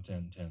in John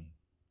 10:10.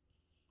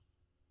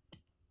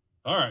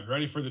 All right,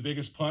 ready for the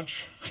biggest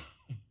punch?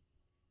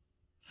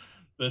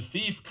 The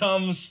thief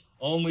comes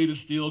only to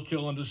steal,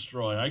 kill, and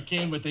destroy. I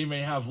came that they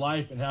may have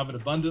life and have it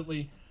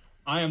abundantly.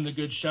 I am the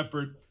good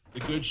shepherd.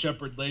 The good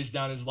shepherd lays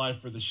down his life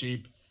for the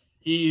sheep.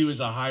 He who is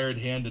a hired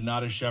hand and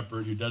not a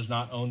shepherd, who does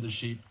not own the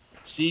sheep,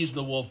 sees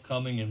the wolf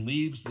coming and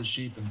leaves the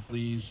sheep and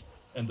flees,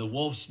 and the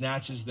wolf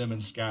snatches them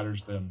and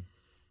scatters them.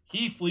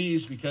 He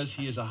flees because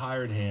he is a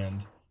hired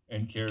hand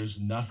and cares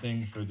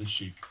nothing for the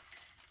sheep.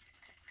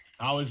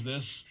 How is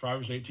this?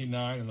 Proverbs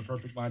 18:9 and the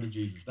perfect mind of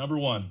Jesus. Number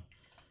one,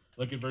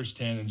 look at verse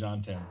 10 in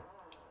John 10.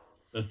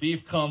 The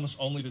thief comes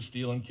only to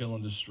steal and kill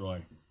and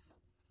destroy.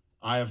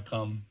 I have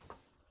come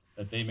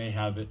that they may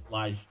have it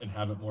life and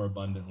have it more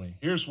abundantly.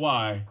 Here's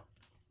why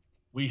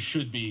we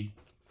should be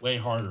way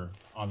harder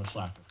on the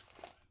slacker.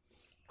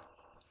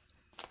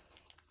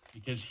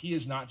 Because he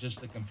is not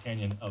just the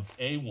companion of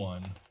a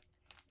one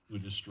who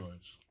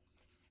destroys.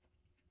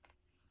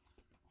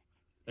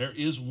 There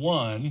is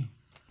one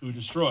who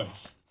destroys.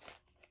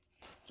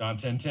 John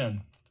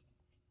 10:10.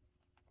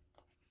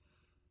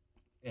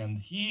 And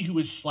he who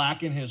is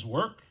slack in his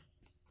work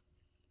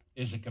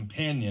is a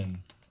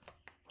companion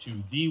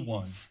to the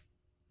one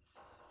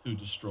who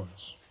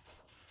destroys.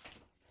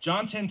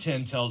 John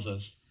 10:10 tells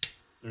us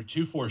there are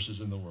two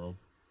forces in the world,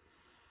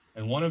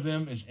 and one of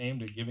them is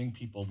aimed at giving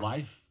people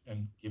life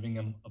and giving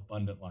them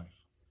abundant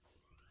life.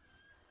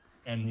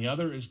 And the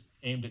other is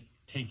aimed at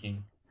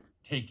taking,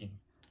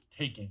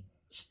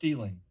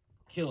 stealing,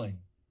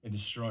 killing, and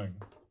destroying.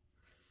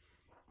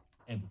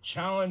 And the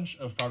challenge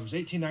of Proverbs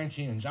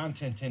 18:19 and John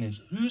 10:10 is,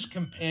 whose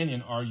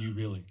companion are you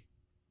really?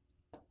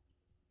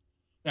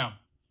 Now,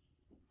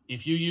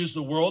 if you use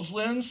the world's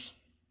lens,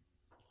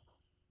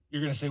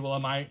 you're going to say, well,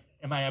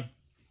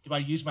 do I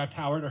use my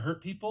power to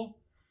hurt people?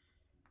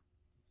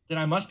 Then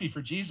I must be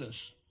for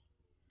Jesus.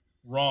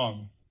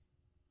 Wrong.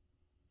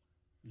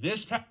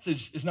 This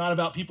passage is not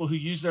about people who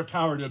use their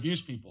power to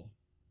abuse people.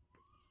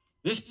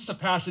 This is a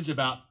passage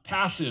about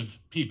passive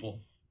people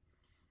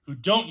who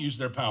don't use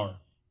their power.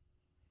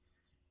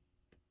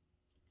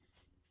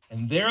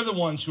 And they're the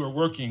ones who are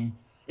working.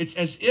 It's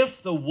as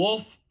if the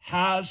wolf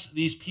has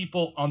these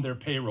people on their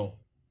payroll.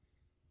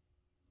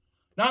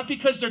 Not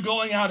because they're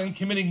going out and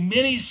committing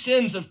many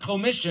sins of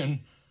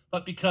commission,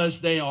 but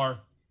because they are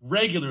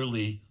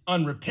regularly,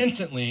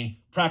 unrepentantly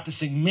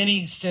practicing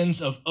many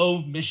sins of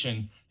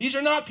omission. These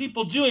are not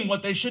people doing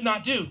what they should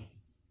not do.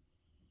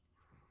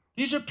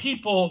 These are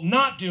people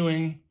not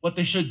doing what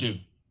they should do.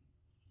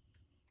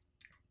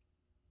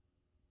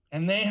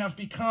 And they have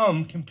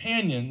become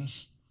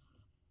companions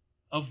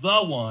of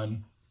the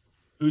one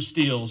who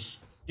steals,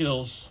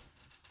 kills,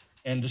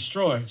 and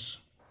destroys.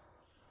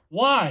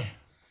 Why?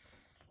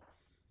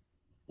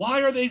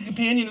 Why are they a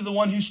companion of the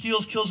one who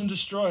steals, kills, and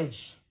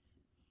destroys?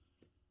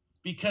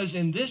 Because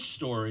in this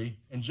story,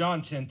 in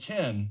John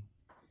 10:10,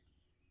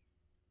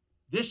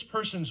 this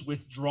person's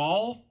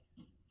withdrawal,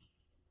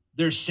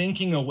 their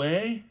sinking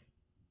away,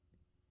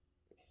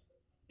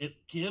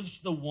 it gives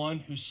the one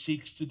who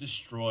seeks to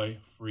destroy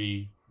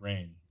free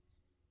rein.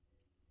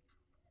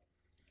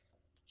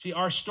 See,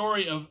 our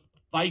story of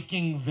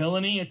Viking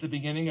villainy at the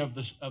beginning of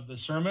the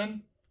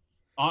sermon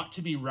ought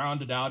to be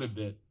rounded out a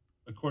bit,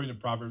 according to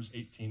Proverbs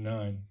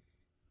 18:9.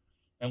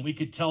 And we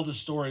could tell the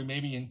story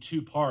maybe in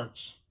two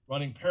parts,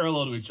 running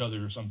parallel to each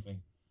other or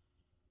something.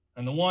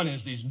 And the one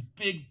is these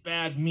big,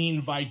 bad,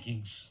 mean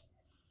Vikings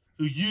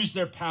who use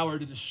their power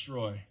to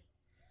destroy.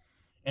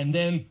 And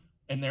then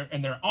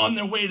and they're on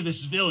their way to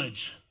this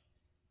village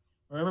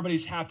where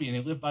everybody's happy and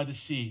they live by the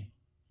sea.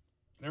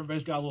 And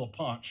everybody's got a little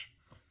paunch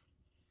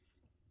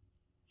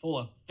full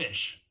of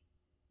fish.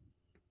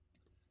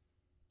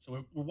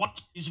 So we're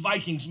watching these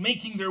Vikings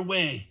making their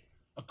way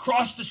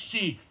across the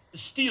sea to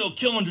steal,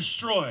 kill, and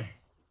destroy.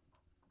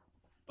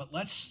 But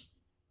let's,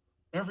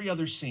 every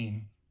other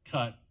scene,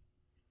 cut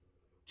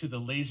to the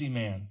lazy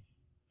man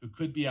who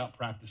could be out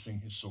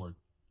practicing his sword.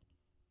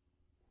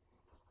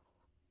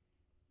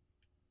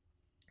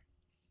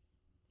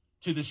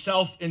 To the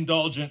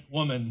self-indulgent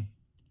woman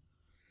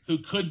who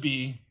could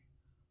be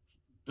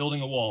building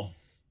a wall.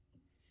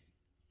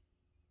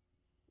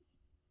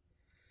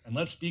 And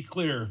let's be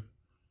clear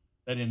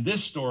that in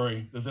this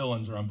story, the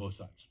villains are on both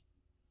sides.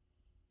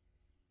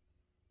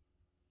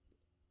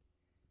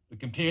 The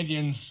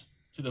companions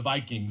to the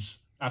Vikings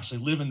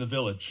actually live in the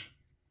village,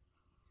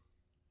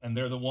 and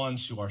they're the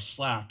ones who are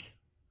slack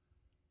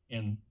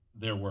in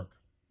their work.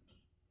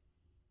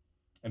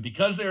 And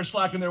because they are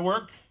slack in their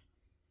work,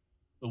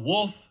 the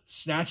wolf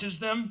snatches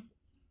them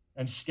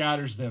and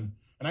scatters them.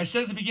 And I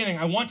said at the beginning,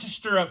 I want to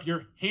stir up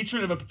your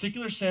hatred of a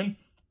particular sin,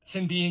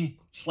 sin being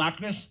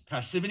slackness,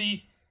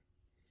 passivity.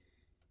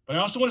 But I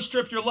also want to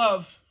stir up your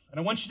love. And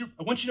I want you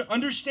to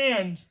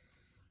understand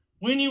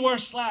when you are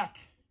slack,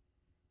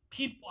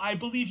 people I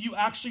believe you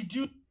actually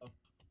do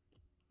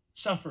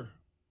suffer.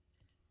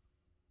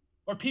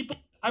 Or people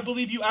I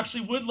believe you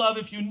actually would love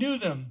if you knew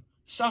them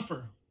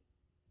suffer.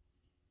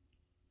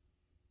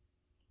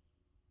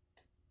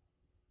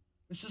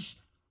 This is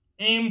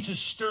aimed to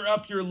stir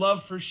up your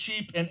love for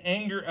sheep and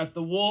anger at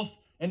the wolf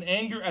and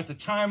anger at the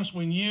times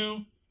when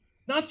you,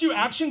 not through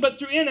action, but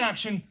through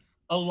inaction,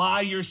 ally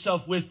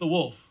yourself with the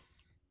wolf.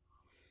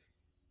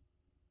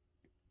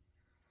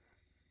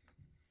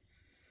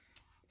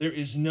 There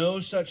is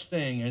no such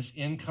thing as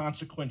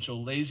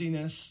inconsequential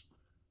laziness.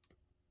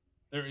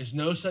 There is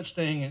no such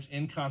thing as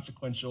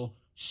inconsequential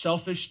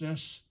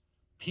selfishness.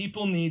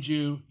 People need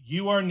you.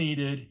 You are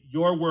needed.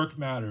 Your work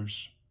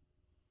matters.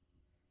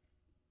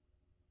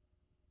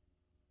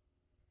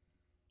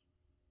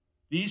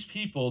 These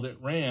people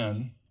that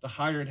ran, the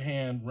hired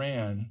hand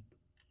ran,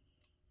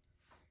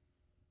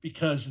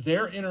 because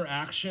their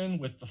interaction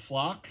with the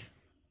flock,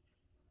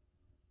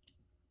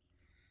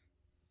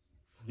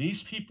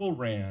 these people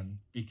ran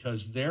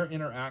because their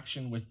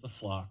interaction with the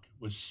flock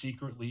was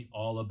secretly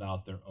all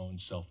about their own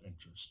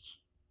self-interests.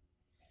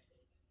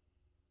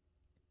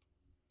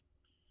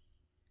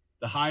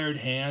 The hired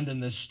hand in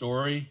this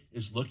story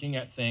is looking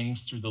at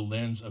things through the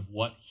lens of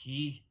what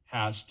he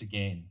has to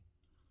gain,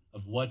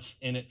 of what's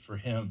in it for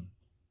him.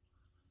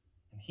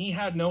 And he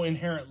had no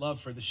inherent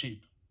love for the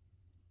sheep.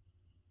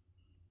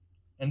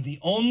 And the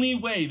only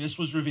way this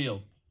was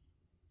revealed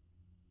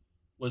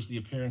was the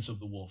appearance of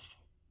the wolf.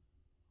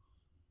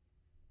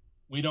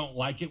 We don't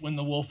like it when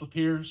the wolf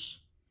appears.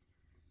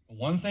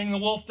 One thing the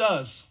wolf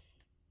does,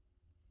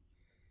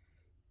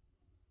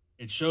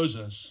 it shows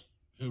us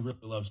who really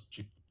loves the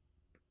sheep.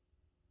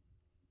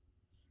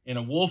 In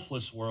a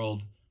wolfless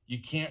world, you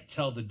can't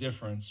tell the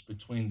difference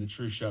between the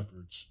true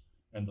shepherds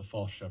and the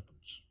false shepherds.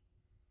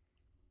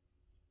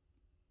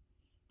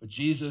 But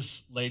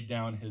Jesus laid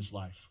down his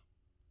life.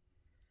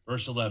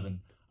 Verse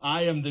 11,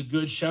 I am the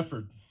good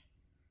shepherd.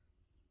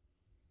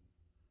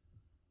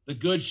 The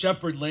good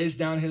shepherd lays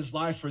down his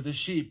life for the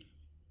sheep.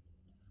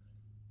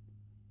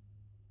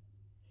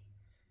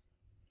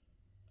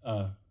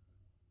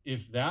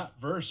 If that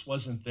verse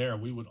wasn't there,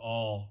 we would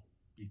all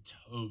be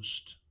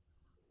toast.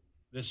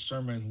 This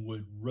sermon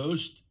would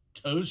roast,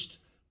 toast,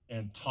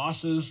 and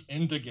toss us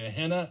into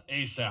Gehenna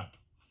ASAP.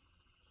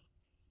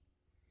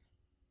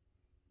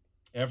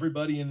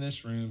 Everybody in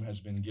this room has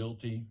been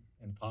guilty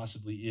and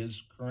possibly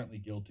is currently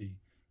guilty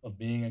of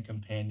being a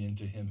companion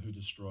to him who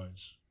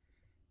destroys.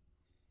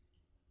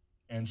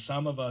 And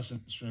some of us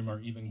in this room are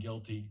even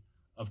guilty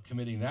of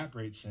committing that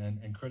great sin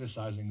and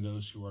criticizing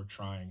those who are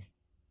trying.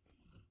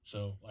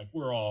 So, like,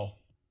 we're all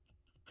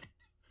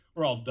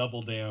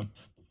double damned.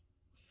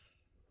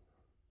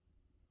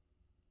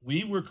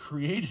 We were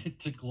created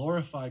to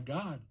glorify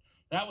God.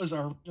 That was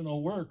our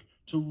original work,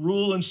 to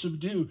rule and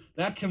subdue.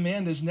 That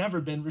command has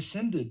never been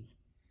rescinded.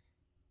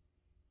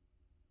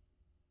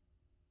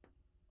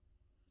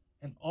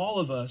 And all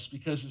of us,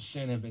 because of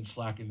sin, have been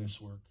slack in this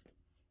work.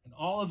 And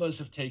all of us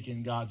have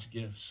taken God's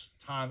gifts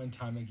time and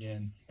time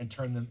again and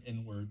turned them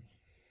inward.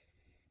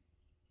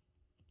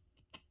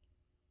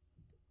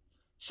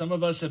 Some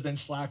of us have been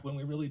slack when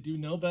we really do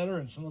know better,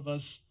 and some of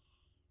us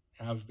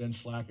have been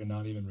slack and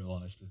not even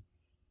realized it.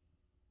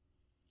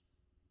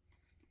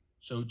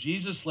 So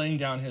Jesus laying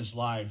down his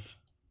life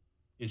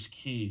is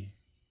key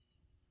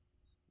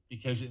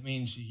because it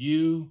means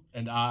you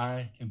and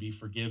I can be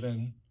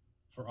forgiven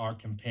for our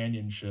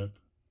companionship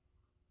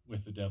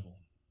with the devil.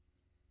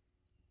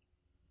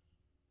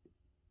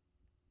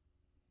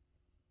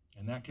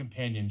 And that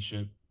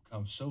companionship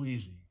comes so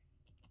easy.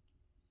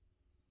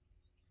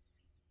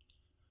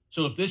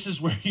 So if this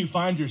is where you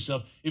find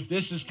yourself, if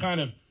this is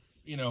kind of,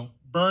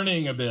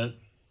 burning a bit,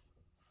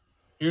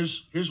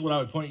 here's what I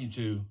would point you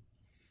to.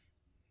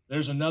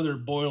 There's another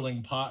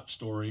boiling pot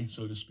story,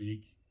 so to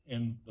speak,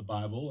 in the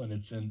Bible, and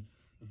it's in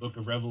the book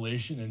of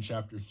Revelation in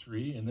chapter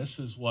 3. And this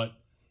is what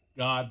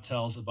God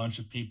tells a bunch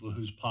of people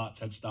whose pots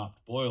had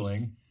stopped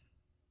boiling,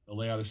 the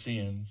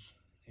Laodiceans.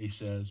 He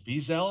says, be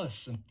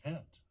zealous and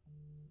repent,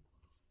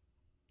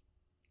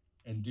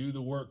 and do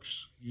the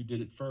works you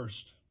did at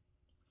first.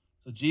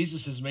 So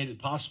Jesus has made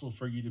it possible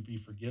for you to be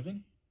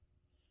forgiven,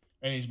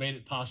 and he's made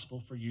it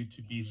possible for you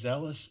to be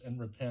zealous and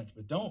repent.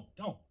 But don't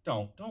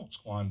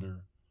squander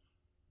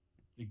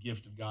the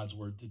gift of God's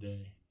word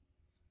today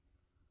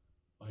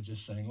by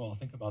just saying, well, I'll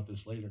think about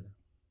this later.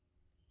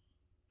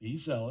 Be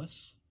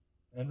zealous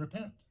and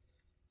repent.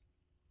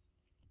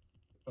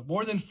 But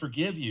more than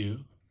forgive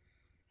you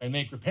and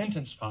make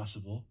repentance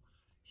possible,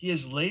 he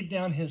has laid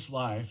down his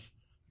life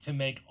to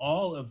make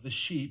all of the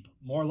sheep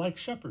more like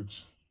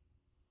shepherds.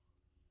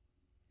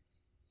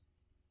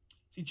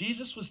 See,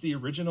 Jesus was the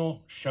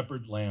original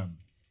shepherd lamb.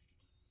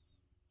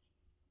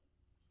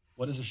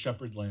 What is a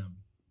shepherd lamb?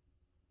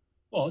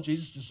 Well,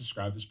 Jesus is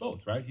described as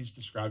both, right? He's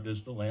described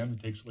as the lamb who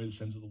takes away the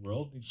sins of the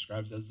world. He's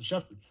described as the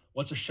shepherd.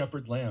 What's a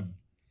shepherd lamb?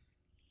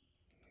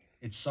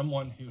 It's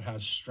someone who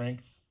has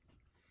strength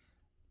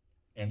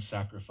and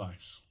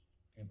sacrifice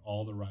in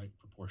all the right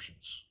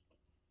proportions.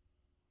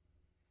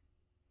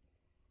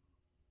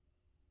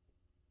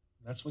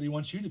 That's what he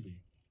wants you to be.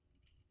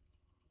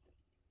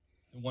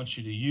 He wants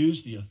you to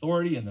use the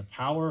authority and the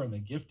power and the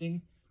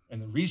gifting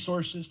and the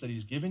resources that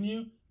he's given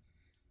you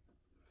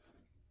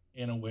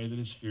in a way that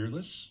is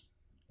fearless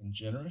and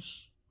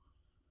generous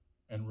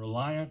and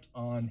reliant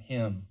on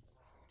him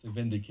to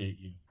vindicate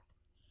you.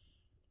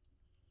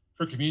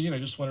 For communion, I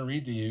just want to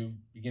read to you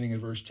beginning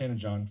in verse 10 of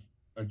John,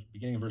 or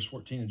beginning of verse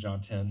 14 of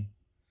John 10,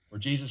 where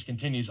Jesus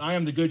continues, I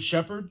am the good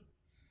shepherd.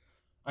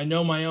 I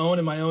know my own,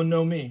 and my own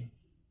know me.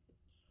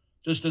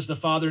 Just as the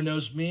Father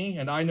knows me,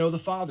 and I know the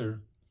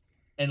Father,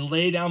 and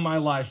lay down my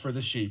life for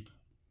the sheep.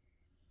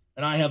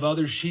 And I have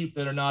other sheep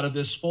that are not of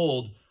this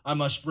fold. I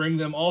must bring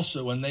them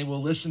also, and they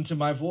will listen to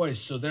my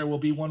voice. So there will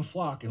be one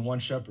flock and one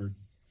shepherd.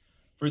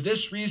 For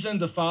this reason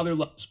the Father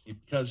loves me,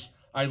 because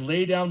I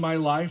lay down my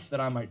life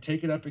that I might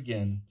take it up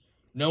again.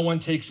 No one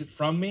takes it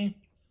from me,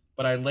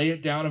 but I lay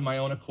it down of my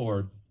own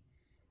accord.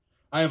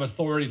 I have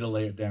authority to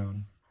lay it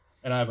down,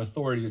 and I have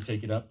authority to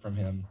take it up from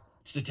him,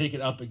 to take it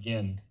up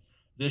again.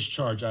 This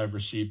charge I have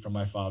received from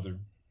my Father.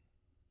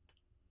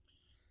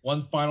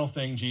 One final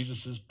thing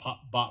Jesus has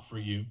bought for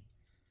you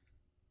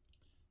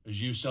as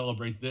you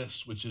celebrate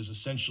this, which is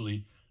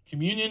essentially,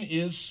 communion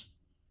is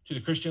to the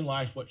Christian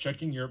life what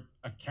checking your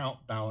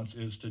account balance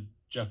is to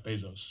Jeff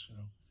Bezos. You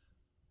know,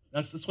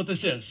 that's what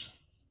this is.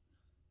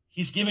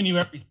 He's given you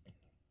everything.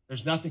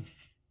 There's nothing.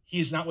 He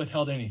has not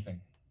withheld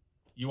anything.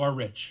 You are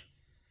rich.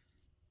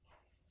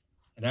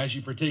 And as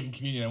you partake in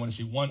communion, I want to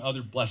see one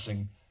other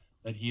blessing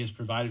that he has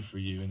provided for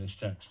you in this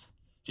text.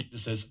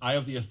 Jesus says, I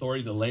have the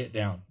authority to lay it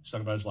down. He's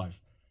talking about his life.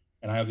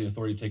 And I have the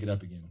authority to take it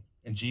up again.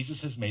 And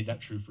Jesus has made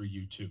that true for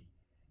you too.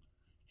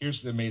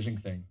 Here's the amazing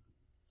thing.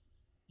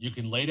 You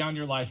can lay down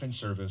your life in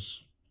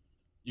service.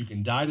 You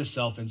can die to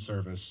self in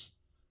service.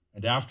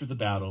 And after the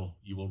battle,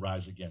 you will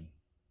rise again.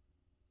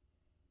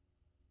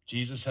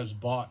 Jesus has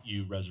bought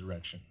you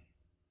resurrection.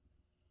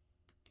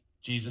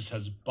 Jesus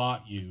has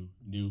bought you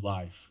new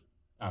life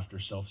after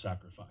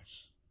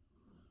self-sacrifice.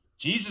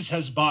 Jesus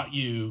has bought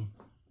you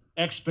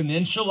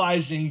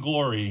exponentializing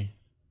glory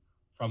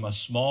from a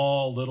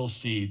small little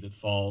seed that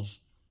falls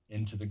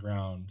into the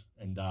ground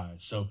and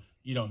dies. So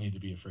you don't need to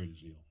be afraid of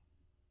zeal.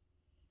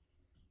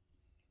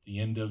 At the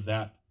end of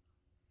that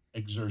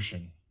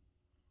exertion,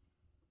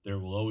 there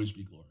will always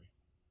be glory.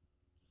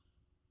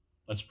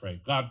 Let's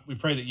pray. God, we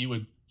pray that you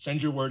would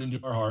send your word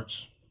into our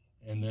hearts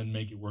and then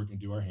make it work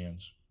into our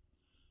hands.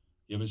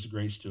 Give us the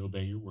grace to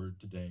obey your word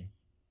today.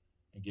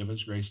 And give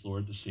us grace,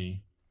 Lord, to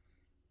see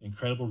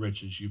incredible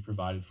riches you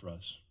provided for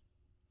us.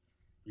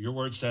 For your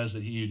word says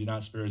that he who did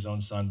not spare his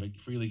own son, but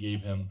freely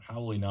gave him, how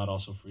will he not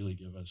also freely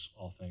give us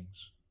all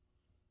things?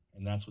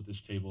 And that's what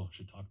this table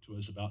should talk to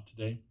us about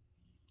today.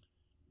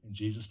 In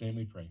Jesus' name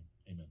we pray.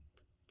 Amen.